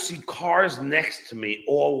I would see cars next to me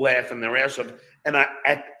all laughing their ass off. And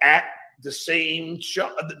at the same show,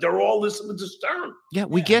 they're all listening to Stern. Yeah,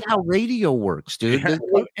 we get how radio works, dude.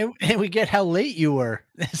 and we get how late you were.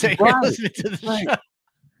 So you're listening to the show.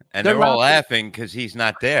 And they're all laughing because he's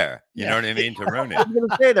not there. You know what I mean? To ruin it. I was going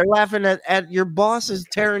to say, they're laughing at your bosses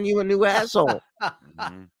tearing you a new asshole.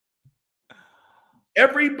 Mm-hmm.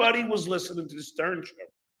 Everybody was listening to the Stern Show.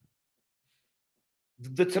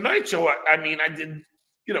 The Tonight Show, I mean, I did,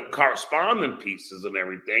 correspondent pieces and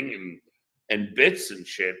everything and bits and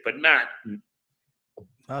shit, but not the,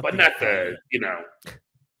 the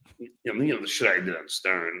shit I did on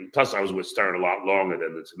Stern. Plus, I was with Stern a lot longer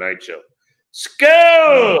than the Tonight Show.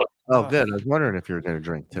 Skull! Oh, good. I was wondering if you were going to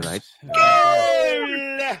drink tonight.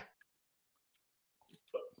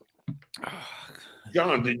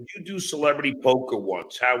 John, did you do celebrity poker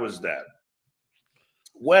once? How was that?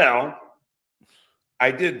 Well, I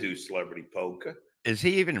did do celebrity poker. Is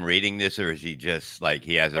he even reading this, or is he just like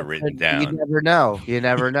he has it written down? You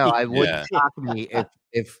never know. I wouldn't shock me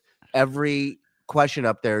if every question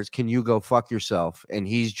up there is, can you go fuck yourself? And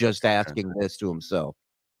he's just asking this to himself.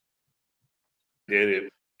 Did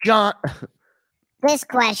it. John. This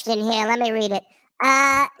question here, let me read it.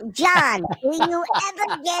 John, do you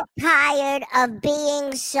ever get tired of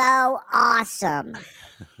being so awesome?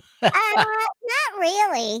 Not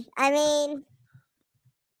really. I mean,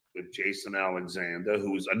 with Jason Alexander,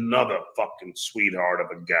 who's another fucking sweetheart of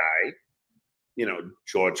a guy. You know,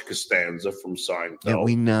 George Costanza from Seinfeld. Yeah,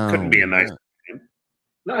 we know. Couldn't be a nice man.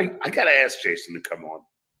 No, I got to ask Jason to come on.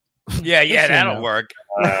 Yeah, that'll work.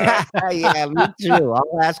 Yeah, me too.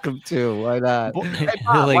 I'll ask him too. Why not? Hey,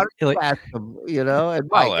 Bob, why don't you ask him, you know, and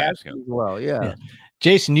Mike, I'll ask him as well. Yeah.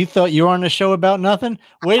 Jason, you thought you were on a show about nothing?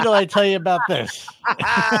 Wait till I tell you about this.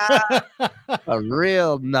 A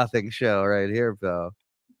real nothing show right here, Bill.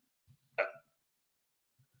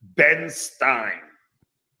 Ben Stein,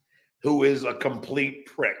 who is a complete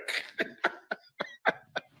prick.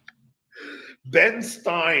 Ben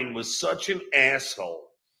Stein was such an asshole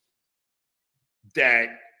that,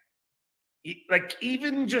 like,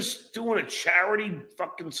 even just doing a charity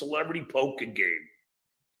fucking celebrity poker game,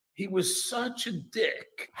 he was such a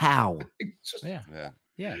dick. How? Yeah.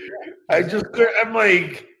 I'm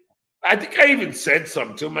like, I think I even said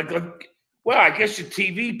something to him. Like, well, I guess your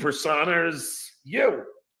TV persona is you.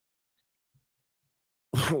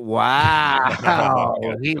 Wow.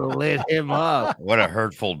 He lit him up. What a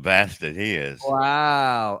hurtful bastard he is.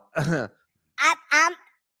 Wow.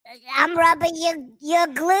 I'm rubbing your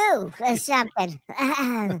glue or something.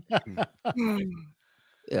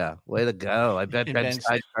 Yeah, way to go. I bet Ben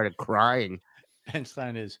Stein started crying. Ben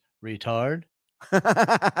Stein is retard.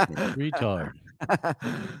 Retard.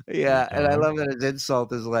 Yeah, and I love that his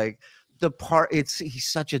insult is like he's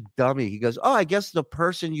such a dummy. He goes, "Oh, I guess the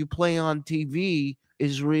person you play on TV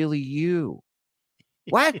is really you."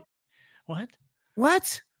 What? What?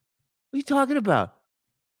 What are you talking about?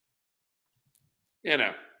 You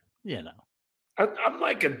know. I'm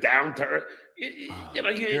like a down to earth. You know,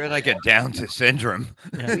 you're like a Down to syndrome.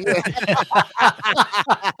 Yeah.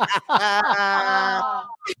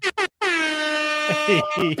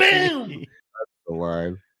 Boom. That's the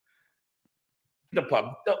line. The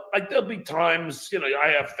pub. There'll be times, you know, I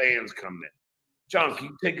have fans come in. John, can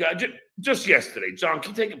you take just yesterday? John,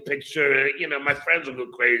 can you take a picture? You know, my friends will go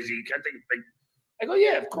crazy. Can I take a picture? I go,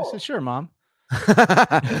 yeah, of course. I said, sure, Mom.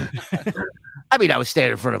 I mean, I was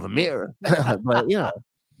standing in front of a mirror, but you know,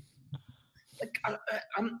 like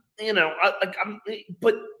I'm, you know,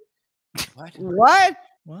 but what?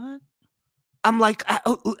 I'm like,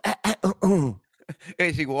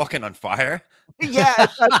 is he walking on fire? Yeah,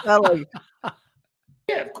 that's like,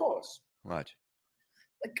 yeah, of course. What?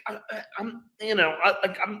 Like I'm, you know,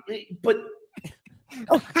 but.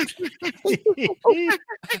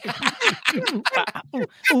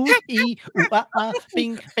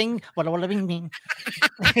 Bing, bing, walla, walla, bing, bing.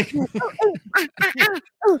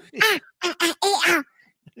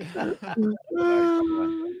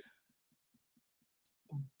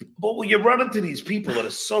 But when you run into these people that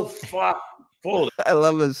are so full, I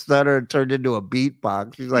love his stutter turned into a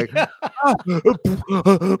beatbox. He's like,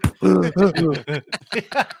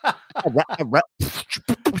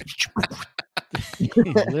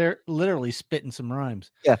 literally spitting some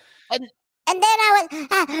rhymes. Yeah. And then I was.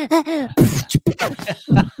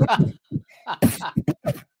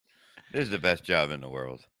 This is the best job in the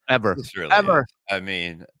world. Ever. It's really Ever. Is. I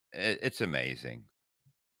mean, it's amazing.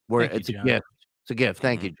 It's a gift. It's a gift.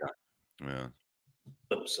 Thank you, John. Yeah.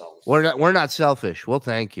 We're not selfish. Well,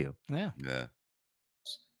 thank you. Yeah.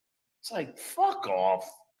 It's like, fuck off.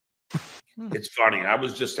 It's funny. I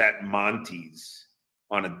was just at Monty's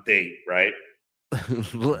on a date, right?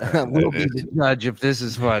 We'll be the judge if this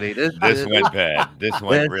is funny. This went bad. This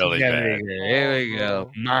went really bad. Here we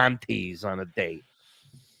go. Monty's on a date.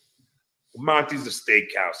 Monty's a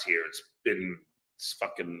steakhouse here. It's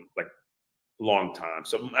fucking like a long time.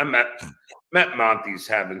 So I met Monty's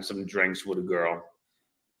having some drinks with a girl,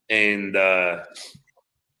 and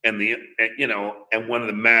you know, and one of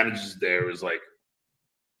the managers there is like,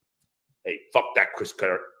 "Hey, fuck that Kris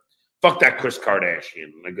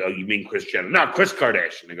Kardashian." I go, "You mean Kris Jenner?" "No, Kris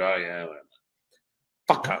Kardashian." I go, "Oh, yeah,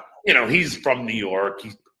 fuck her." You know, he's from New York.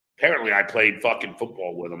 Apparently I played fucking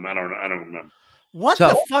football with him. I don't remember. What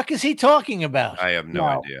the fuck is he talking about? I have no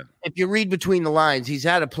idea. If you read between the lines, he's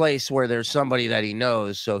at a place where there's somebody that he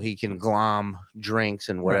knows, so he can glom drinks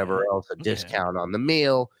and whatever else, a discount on the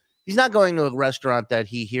meal. He's not going to a restaurant that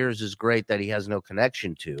he hears is great that he has no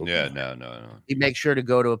connection to. Yeah, no. He makes sure to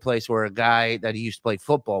go to a place where a guy that he used to play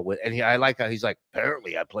football with, and I like how he's like,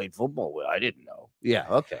 apparently I played football with. I didn't know. Yeah,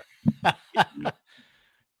 okay.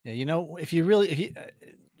 Yeah, you know,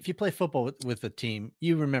 if you play football with a team,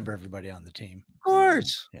 you remember everybody on the team. Of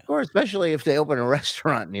course, especially if they open a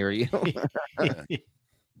restaurant near you.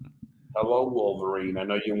 Hello, Wolverine. I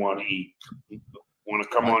know you want to eat. Want to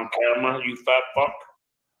come on camera, you fat fuck?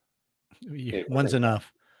 One's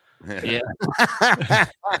enough. Yeah.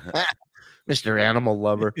 Mr. Animal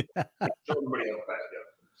Lover. Come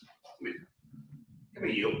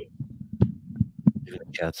here.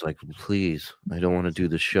 Cat's like, please, I don't want to do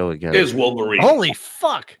the show again. Here's Wolverine. Holy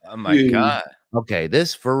fuck. Oh my God. Okay,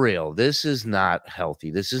 this for real. This is not healthy.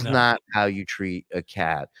 This is not how you treat a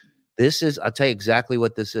cat. This is, I'll tell you exactly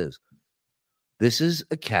what this is. This is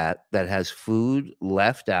a cat that has food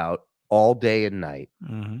left out all day and night,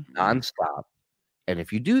 nonstop. And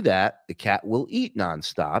if you do that, the cat will eat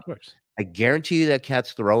nonstop. Of course. I guarantee you that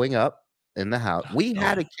cat's throwing up in the house. We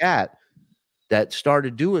had a cat that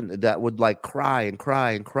started doing that, would like cry and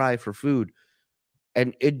cry and cry for food,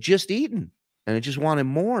 and it just eaten, and it just wanted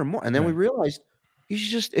more and more. And then we realized he's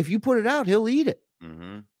just, if you put it out, he'll eat it.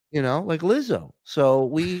 You know, like Lizzo. So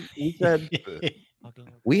we said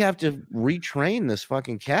we have to retrain this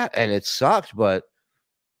fucking cat, and it sucked, but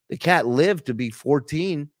the cat lived to be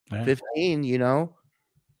 14, 15, you know.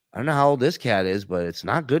 I don't know how old this cat is, but it's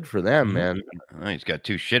not good for them, man. Oh, he's got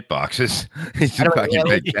 2 shit boxes. He's a fucking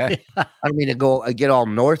big cat. I don't mean to get all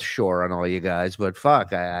North Shore on all you guys, but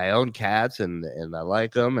fuck, I own cats and I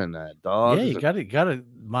like them, and dogs. Yeah, you gotta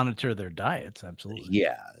monitor their diets. Absolutely.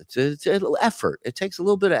 Yeah, it's an effort. It takes a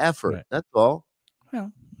little bit of effort. Right. That's all.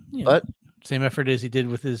 Well, but same effort as he did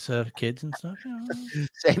with his kids and stuff.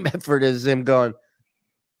 Same effort as him going,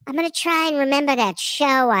 I'm gonna try and remember that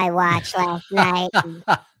show I watched last night. And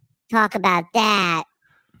talk about that.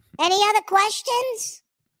 Any other questions?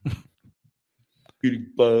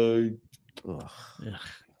 Bye.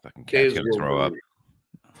 Fucking cat's gonna throw up.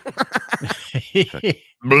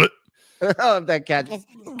 Oh, that cat.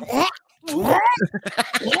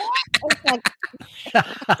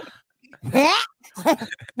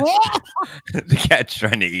 The cat's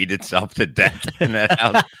trying to eat itself to death in that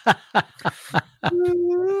house.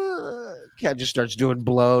 Cat just starts doing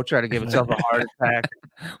blow, trying to give itself a heart attack.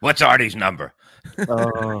 What's Artie's number?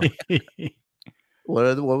 What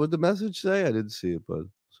would the message say? I didn't see it, but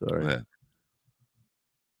sorry. Yeah.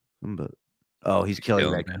 But he's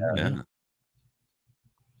killing that cat. Yeah.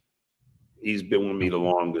 He's been with me the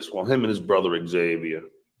longest. Well, him and his brother Xavier.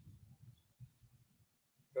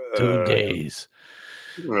 2 days.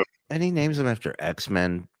 And he names them after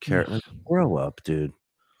X-Men characters. Like, grow up, dude.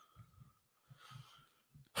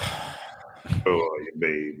 Oh, you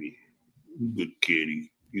baby. You good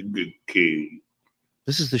kitty. You good kitty.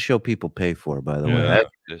 This is the show people pay for, by the way.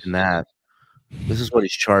 This is what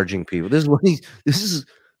he's charging people. This is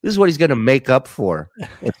what he's going to make up for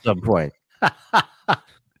at some point.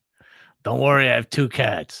 Don't worry, I have 2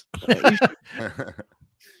 cats.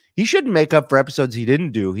 He shouldn't make up for episodes he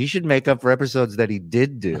didn't do. He should make up for episodes that he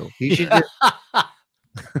did do. He should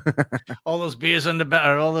all those beers on the back,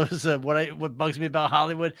 or all those what bugs me about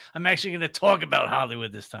Hollywood. I'm actually going to talk about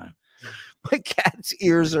Hollywood this time. My cat's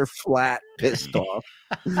ears are flat, pissed off.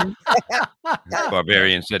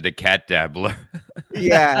 Barbarian said the cat dabbler.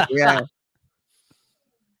 Yeah.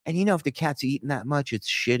 And you know, if the cat's eating that much,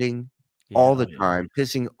 it's shitting all the time,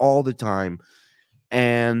 pissing all the time,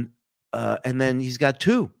 and then he's got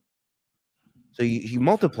 2. So you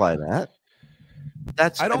multiply that.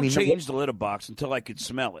 I don't change the litter box until I could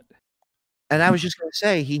smell it. And I was just going to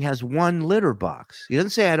say, he has 1 litter box. He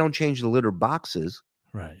doesn't say I don't change the litter boxes.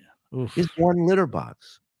 Right. He's 1 litter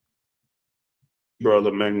box.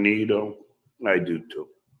 Brother Magneto, I do too.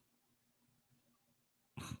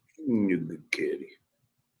 You good kitty.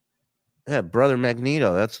 Yeah, Brother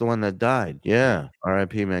Magneto. That's the one that died. Yeah.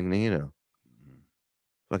 R.I.P. Magneto.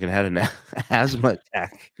 Fucking had an asthma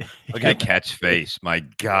attack. Look at Cat's face. My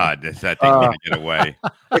God, is that thing going to get away?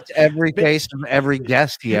 It's every face of every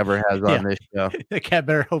guest he ever has on this show. The cat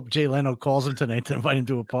better hope Jay Leno calls him tonight to invite him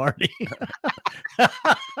to a party.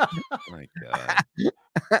 My God.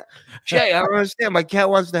 Jay, I don't understand. My cat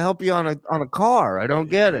wants to help you on a car. I don't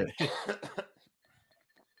get it.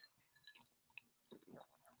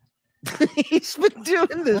 He's been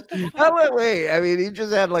doing this. Wait. I mean, he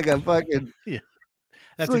just had like a fucking. Yeah.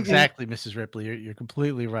 That's exactly, Mrs. Ripley. You're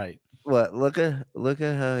completely right. What? Look at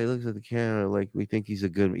how he looks at the camera like we think he's a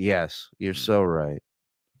good. Yes, you're so right.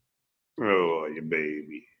 Oh, you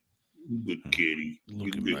baby, good kitty.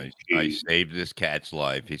 You good kitty. I saved this cat's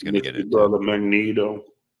life. He's going to get it. Brother Magneto,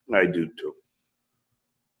 I do too.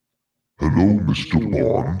 Hello, Mr.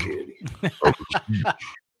 Bond. Kitty.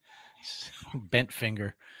 Bent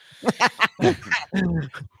finger. Maybe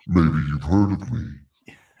you've heard of me.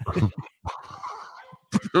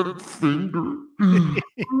 extended finger.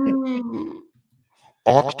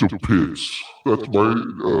 Octopus. That's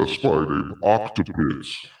my spy name.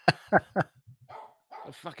 Octopus.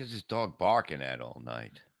 The fuck is this dog barking at all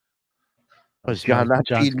night? Was John not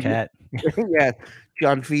John's feeding cat? Yeah,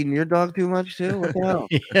 John feeding your dog too much too? What the hell?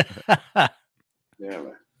 Yeah,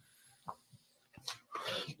 man.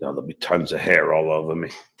 Now there'll be tons of hair all over me.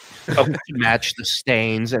 Match the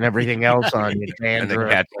stains and everything else on you. And the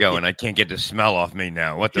Dandruff. cat's going, I can't get the smell off me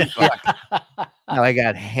now. What the fuck? Now I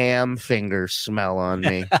got ham finger smell on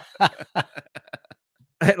me.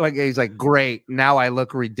 Like he's like, great. Now I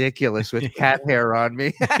look ridiculous with cat hair on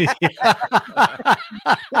me.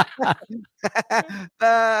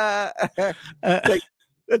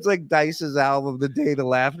 It's like Dice's album, The Day the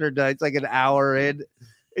Laughter Died. It's like an hour in,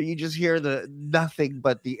 and you just hear the nothing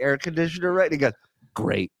but the air conditioner, right? And he goes,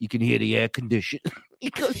 great. You can hear the air conditioner.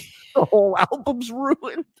 He goes, the whole album's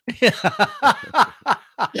ruined.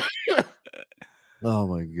 Oh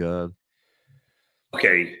my God.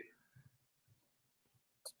 Okay.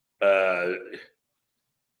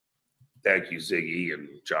 Thank you, Ziggy and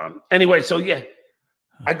John. Anyway, so yeah,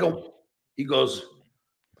 I go. He goes.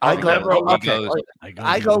 I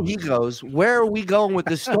go. He He goes. Where are we going with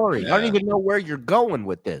this story? I don't even know where you're going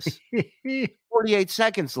with this. 48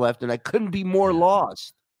 seconds left, and I couldn't be more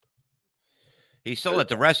lost. He's still at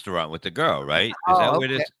the restaurant with the girl, right? Is that where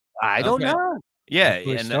it is? I don't know. Yeah,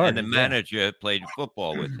 and the manager played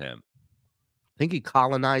football with him. I think he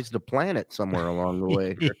colonized the planet somewhere along the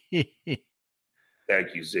way.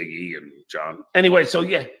 Thank you, Ziggy and John. Anyway, so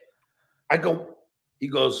yeah, I go. He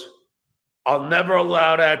goes, I'll never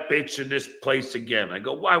allow that bitch in this place again. I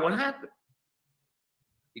go, why? What happened?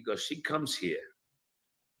 He goes, she comes here.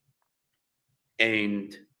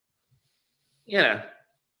 And,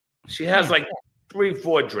 she has like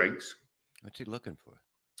 3-4 drinks. What's he looking for?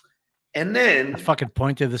 And then the fucking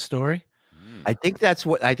point of the story. I think that's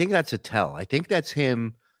a tell. I think that's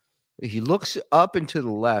him. He looks up and to the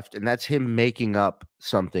left, and that's him making up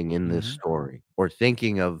something in this story or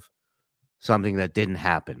thinking of something that didn't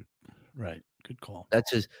happen. Right. Good call.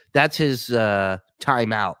 That's his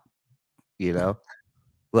timeout.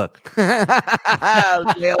 Look.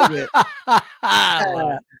 Nailed it.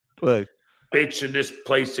 Look. Bitch in this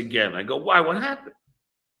place again. I go, why? What happened?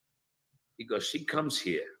 He goes, she comes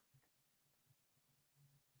here.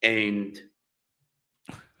 And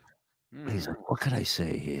he's like, what could I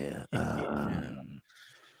say here?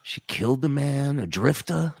 She killed the man, a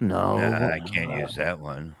drifter? No. I can't use that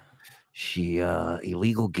one. She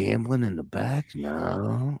illegal gambling in the back?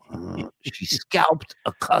 No. She scalped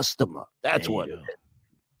a customer. That's what it is.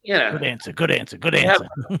 Yeah. Good answer. Good answer. Good answer.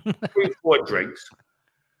 3-4 drinks.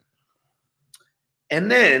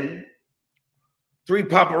 And then 3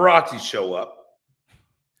 paparazzi show up.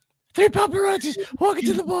 3 paparazzis walking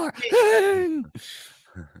to the bar.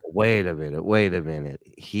 Wait a minute.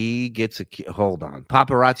 He gets hold on.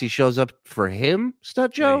 Paparazzi shows up for him,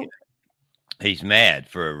 Stud Joe? He's mad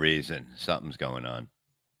for a reason. Something's going on.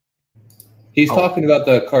 He's talking about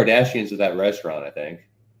the Kardashians at that restaurant, I think.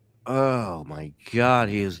 Oh my God,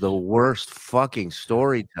 he is the worst fucking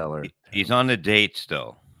storyteller. He's on the date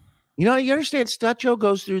still. You understand, Stud Joe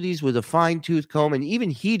goes through these with a fine-tooth comb, and even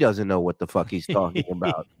he doesn't know what the fuck he's talking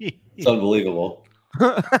about. It's unbelievable.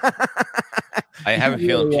 I have a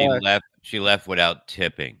feeling she left without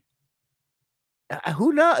tipping.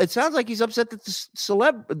 Who knows? It sounds like he's upset that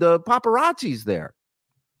the paparazzi's there.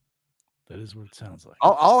 That is what it sounds like.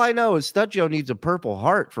 All I know is Stud Joe needs a Purple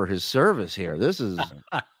Heart for his service here. This is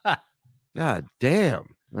God damn.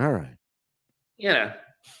 All right. Yeah.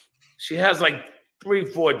 She has like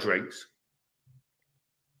 3-4 drinks.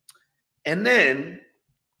 And then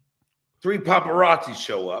 3 paparazzi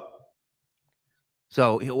show up.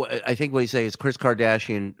 So I think what he's saying is Kris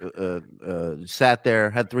Kardashian sat there,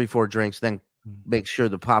 had 3-4 drinks, then make sure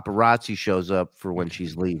the paparazzi shows up for when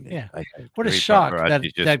she's leaving. Yeah. What a shock.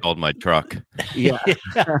 That called my truck. Yeah.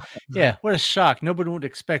 Yeah. What a shock. Nobody would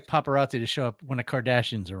expect paparazzi to show up when a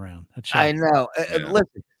Kardashian's around. I know.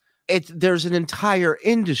 Listen, there's an entire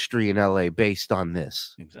industry in LA based on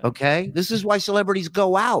this. Exactly. Okay. This is why celebrities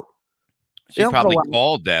go out. She probably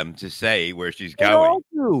called them to say where she's going.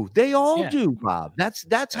 They all do, Bob.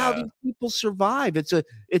 That's how these people survive. It's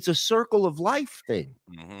a circle of life thing.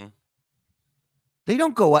 Mm-hmm. They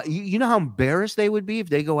don't go out. You know how embarrassed they would be if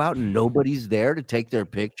they go out and nobody's there to take their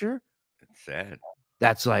picture? It's sad.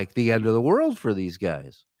 That's like the end of the world for these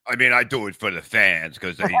guys. I mean, I do it for the fans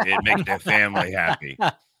because it makes their family happy.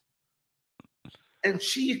 And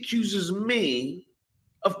she accuses me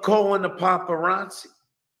of calling the paparazzi.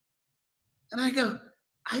 And I go,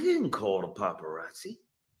 I didn't call the paparazzi.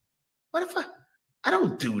 What if I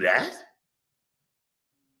don't do that.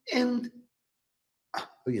 And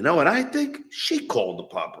you know what I think? She called the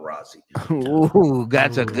paparazzi. Ooh,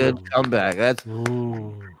 that's a good comeback. That's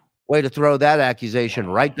way to throw that accusation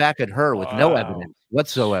right back at her with no evidence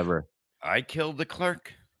whatsoever. I killed the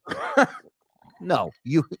clerk. No,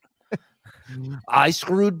 you. I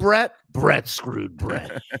screwed Brett. Brett screwed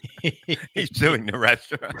Brett. He's suing the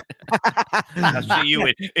restaurant. I'll see you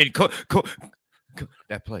in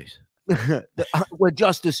that place where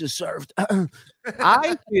justice is served.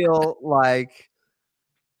 I feel like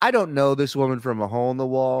I don't know this woman from a hole in the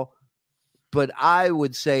wall, but I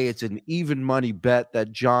would say it's an even money bet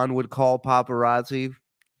that John would call paparazzi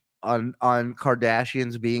on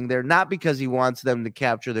Kardashians being there, not because he wants them to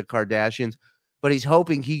capture the Kardashians, but he's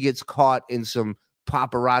hoping he gets caught in some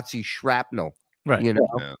paparazzi shrapnel. Right. You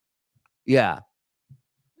know? Yeah.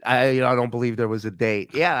 I don't believe there was a date.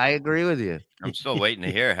 Yeah, I agree with you. I'm still waiting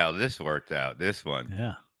to hear how this worked out. This one.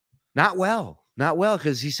 Yeah. Not well,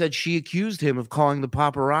 because he said she accused him of calling the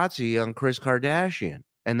paparazzi on Kris Kardashian.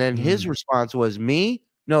 And then his response was, me?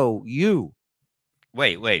 No, you.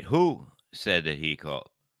 Wait. Who said that he called?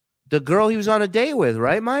 The girl he was on a date with,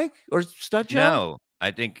 right, Mike? Or Stud Job? No, I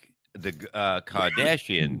think the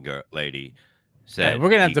Kardashian girl, lady said. We're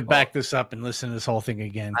gonna have to back this up and listen to this whole thing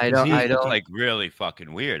again. I don't like really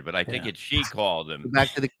fucking weird, but I think she called him.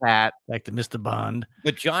 Back to the cat. Back to Mr. Bond.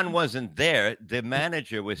 But John wasn't there. The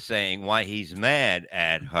manager was saying why he's mad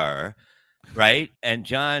at her, right? And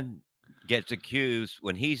John gets accused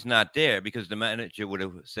when he's not there because the manager would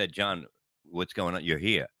have said, John, what's going on? You're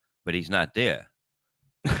here, but he's not there.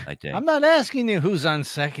 I think. I'm not asking you who's on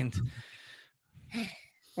second.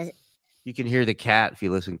 You can hear the cat if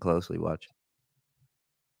you listen closely. Watch.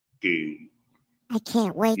 I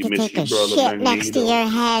can't wait to take a shit next to your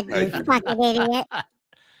head, you fucking idiot.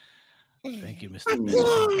 Thank you, Mr.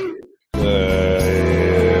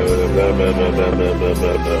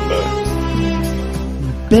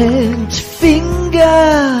 Bent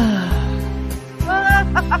finger.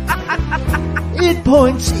 It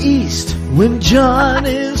points east when John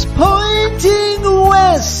is pointing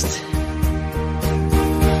west.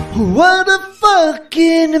 What a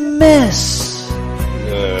fucking mess.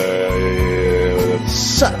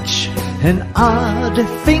 Such an odd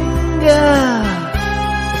finger.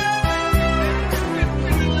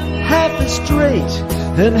 Half is straight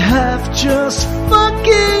and half just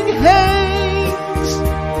fucking hangs.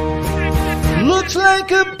 Looks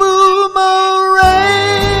like a boomerang.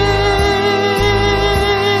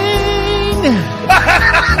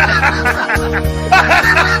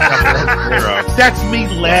 That's me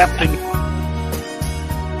laughing.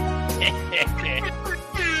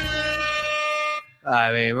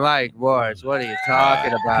 I mean, Mike Morris, what are you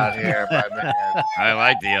talking about here, my man? I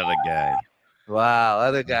like the other guy. Wow,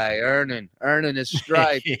 other guy earning his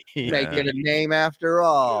stripe, making a name after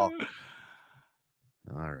all.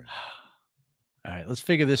 All right, let's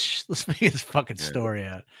figure this fucking story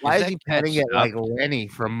out. Why is he petting it like Lenny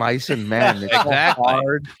from Mice and Men? It's exactly. so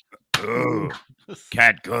hard. Ooh,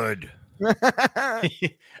 cat good. I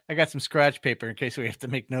got some scratch paper in case we have to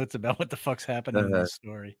make notes about what the fuck's happening in this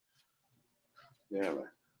story. Yeah.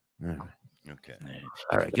 Right. Okay.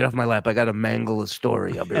 All right, get off my lap. I got to mangle a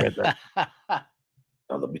story. I'll be right back. Oh,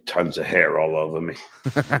 there'll be tons of hair all over me.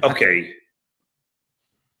 Okay.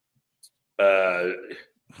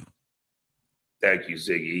 Thank you,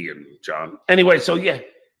 Ziggy and John. Anyway, so yeah,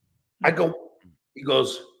 he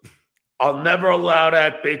goes, I'll never allow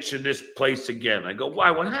that bitch in this place again. I go,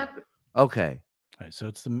 why? What happened? Okay. All right, so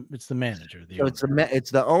it's the manager.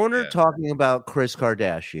 It's the owner talking about Kris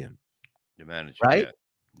Kardashian. The manager, right? Yeah.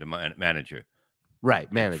 The manager,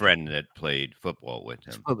 right? Manager, friend that played football with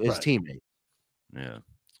him, his teammate. Yeah,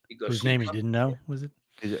 whose name he didn't know, was it?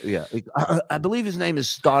 Yeah, I believe his name is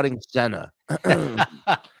Starting Senna.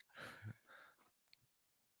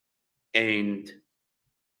 And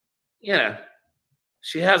yeah,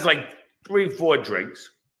 she has like 3-4 drinks.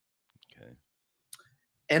 Okay,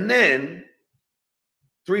 and then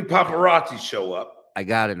 3 paparazzi show up. I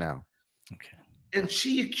got it now. Okay. And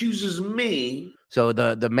she accuses me. So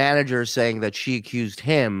the manager is saying that she accused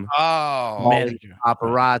him. Oh, manager.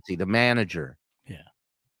 Paparazzi, the manager. Yeah.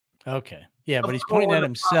 Okay. Yeah, but he's pointing at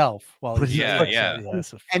himself while he's yeah.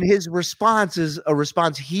 And his response is a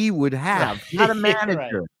response he would have, not a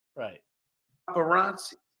manager. Right.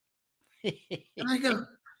 Paparazzi. And I go,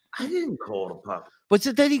 I didn't call the papa. But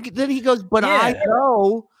so then he goes, but I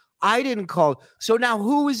know I didn't call. So now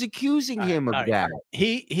who is accusing him of that?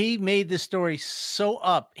 He made this story so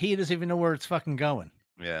up, he doesn't even know where it's fucking going.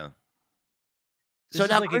 Yeah. So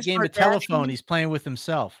now like a game of telephone, he's playing with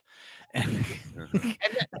himself.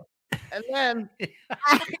 And then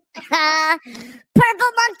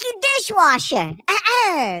Purple Monkey dishwasher.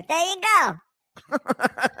 There you go.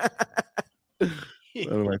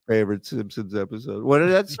 one of my favorite Simpsons episodes. What did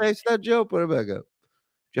that say, Stud Joe? Put it back up.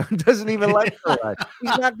 John doesn't even like to lie.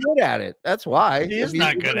 He's not good at it. That's why. He is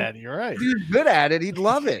not good at it. You're right. If he was good at it, he'd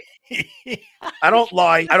love it. I don't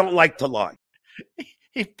lie. I don't like to lie.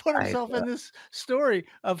 He put himself in this story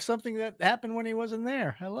of something that happened when he wasn't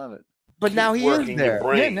there. I love it. But now he is Working your there.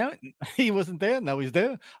 brain. Yeah, now he wasn't there. Now he's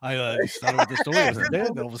there. I started with the story. He wasn't there.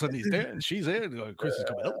 Then all of a sudden he's there, and she's there. Chris is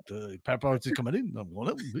coming out. Paparazzi's coming in. I'm going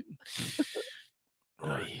out.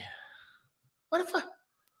 What if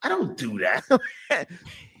I don't do that?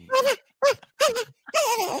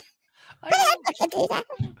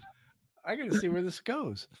 I gotta see where this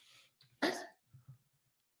goes.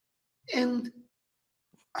 And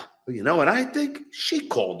you know what I think? She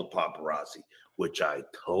called the paparazzi, which I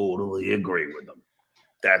totally agree with them.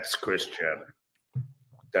 That's Chris Jenner.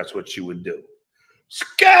 That's what she would do.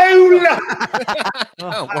 Scola!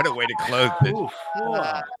 Oh, what a way to close it.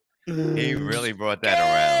 He really brought that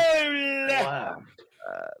around. Wow.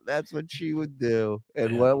 That's what she would do.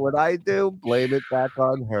 And what would I do? Blame it back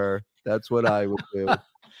on her. That's what I would do.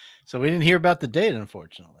 So we didn't hear about the date,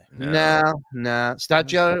 unfortunately. No. Stud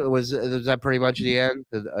Joe, was that pretty much the end?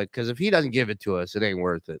 Because if he doesn't give it to us, it ain't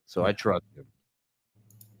worth it. So I trust him.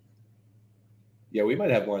 Yeah, we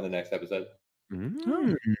might have more in the next episode.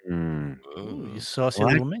 Ooh, you saucy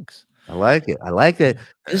little minx. I like it. I like it.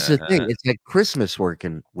 This is the thing. It's like Christmas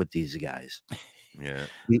working with these guys. Yeah.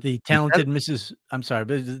 The talented Mrs. I'm sorry,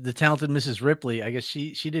 but the talented Mrs. Ripley, I guess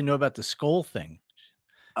she didn't know about the skull thing.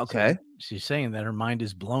 Okay. So she's saying that her mind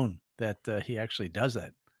is blown that he actually does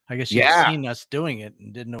that. I guess she's seen us doing it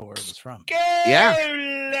and didn't know where it was from.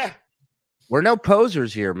 Yeah. We're no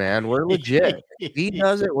posers here, man. We're legit. If he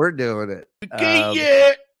does it, we're doing it.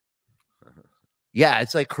 Yeah,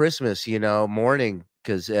 it's like Christmas, morning,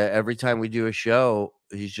 because every time we do a show,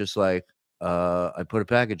 he's just like, I put a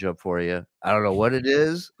package up for you. I don't know what it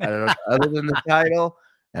is. I don't know other than the title,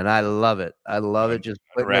 and I love it. I love it, just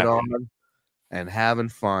putting it on and having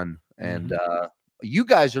fun. And you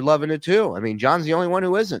guys are loving it too. I mean, John's the only one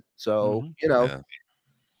who isn't. So,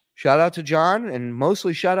 shout out to John, and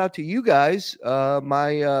mostly shout out to you guys.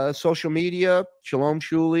 My social media, Shalom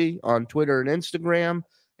Shuli on Twitter and Instagram,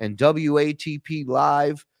 and WATP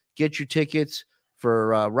Live. Get your tickets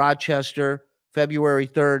for Rochester, February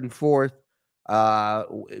 3rd and 4th.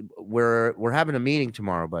 We're having a meeting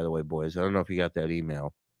tomorrow, by the way, boys. I don't know if you got that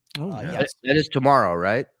email. Yes. That is tomorrow,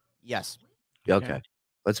 right? Yes. Okay.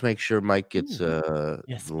 Let's make sure Mike gets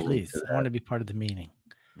yes, please. I want to be part of the meeting.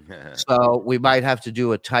 So we might have to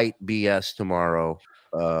do a tight BS tomorrow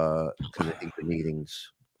because I think the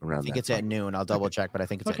meeting's around. I think it's at noon. I'll double check, but I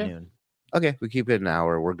think it's at noon. Okay, we keep it an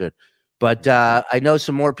hour. We're good. But I know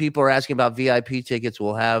some more people are asking about VIP tickets.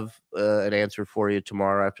 We'll have an answer for you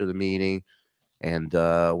tomorrow after the meeting. And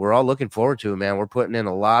we're all looking forward to it, man. We're putting in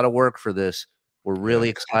a lot of work for this. We're really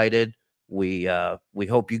excited. We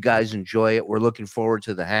hope you guys enjoy it. We're looking forward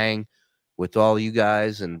to the hang with all you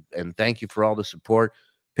guys. And thank you for all the support.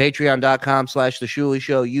 Patreon.com/The Shuli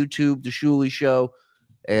Show. YouTube, The Shuli Show.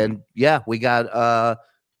 And, yeah, we got,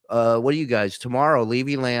 what do you guys? Tomorrow,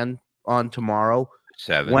 Levy Land on tomorrow.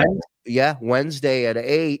 7. Wednesday at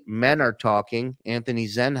 8, Men Are Talking. Anthony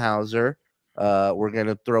Zenhauser. We're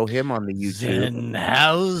gonna throw him on the YouTube.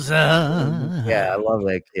 Zenhauser. Yeah, I love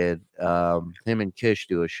that kid. Him and Kish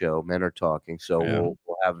do a show. Men Are Talking. So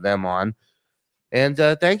we'll have them on. And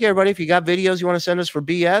thank you, everybody. If you got videos you want to send us for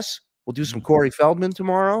BS, we'll do some Corey Feldman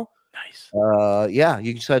tomorrow. Nice. Yeah,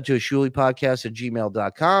 you can send it to a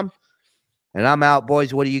ShuliPodcast@gmail.com. And I'm out,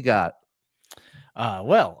 boys. What do you got?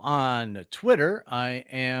 Well, on Twitter, I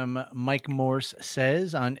am Mike Morse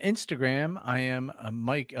Says. On Instagram, I am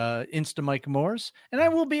Insta Mike Morse. And I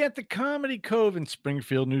will be at the Comedy Cove in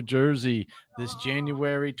Springfield, New Jersey this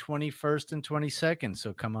January 21st and 22nd.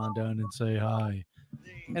 So come on down and say hi.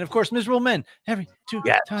 And of course, Miserable Men every 2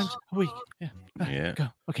 times a week. Yeah. Go.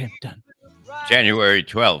 Okay, I'm done. January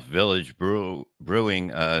 12th, Village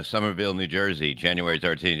Brewing, Somerville, New Jersey. January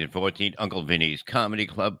 13th and 14th, Uncle Vinny's Comedy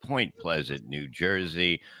Club, Point Pleasant, New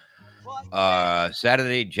Jersey.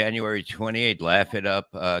 Saturday, January 28th, Laugh It Up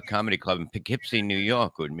Comedy Club in Poughkeepsie, New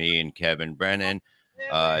York, with me and Kevin Brennan.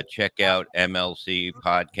 Check out MLC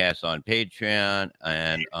Podcasts on Patreon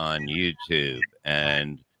and on YouTube.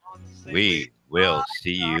 And we will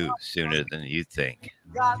see you sooner than you think.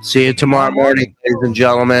 See you tomorrow morning, ladies and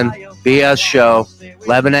gentlemen. BS Show,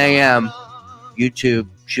 11 a.m. YouTube,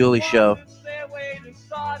 Shuli Show.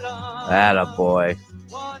 Atta boy.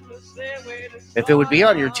 If it would be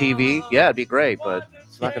on your TV, yeah, it'd be great, but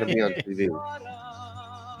it's It's not going to be on TV.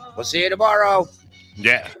 We'll see you tomorrow.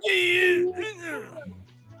 Yeah.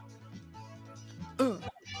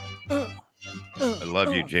 I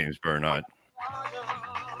love you, James Bernard.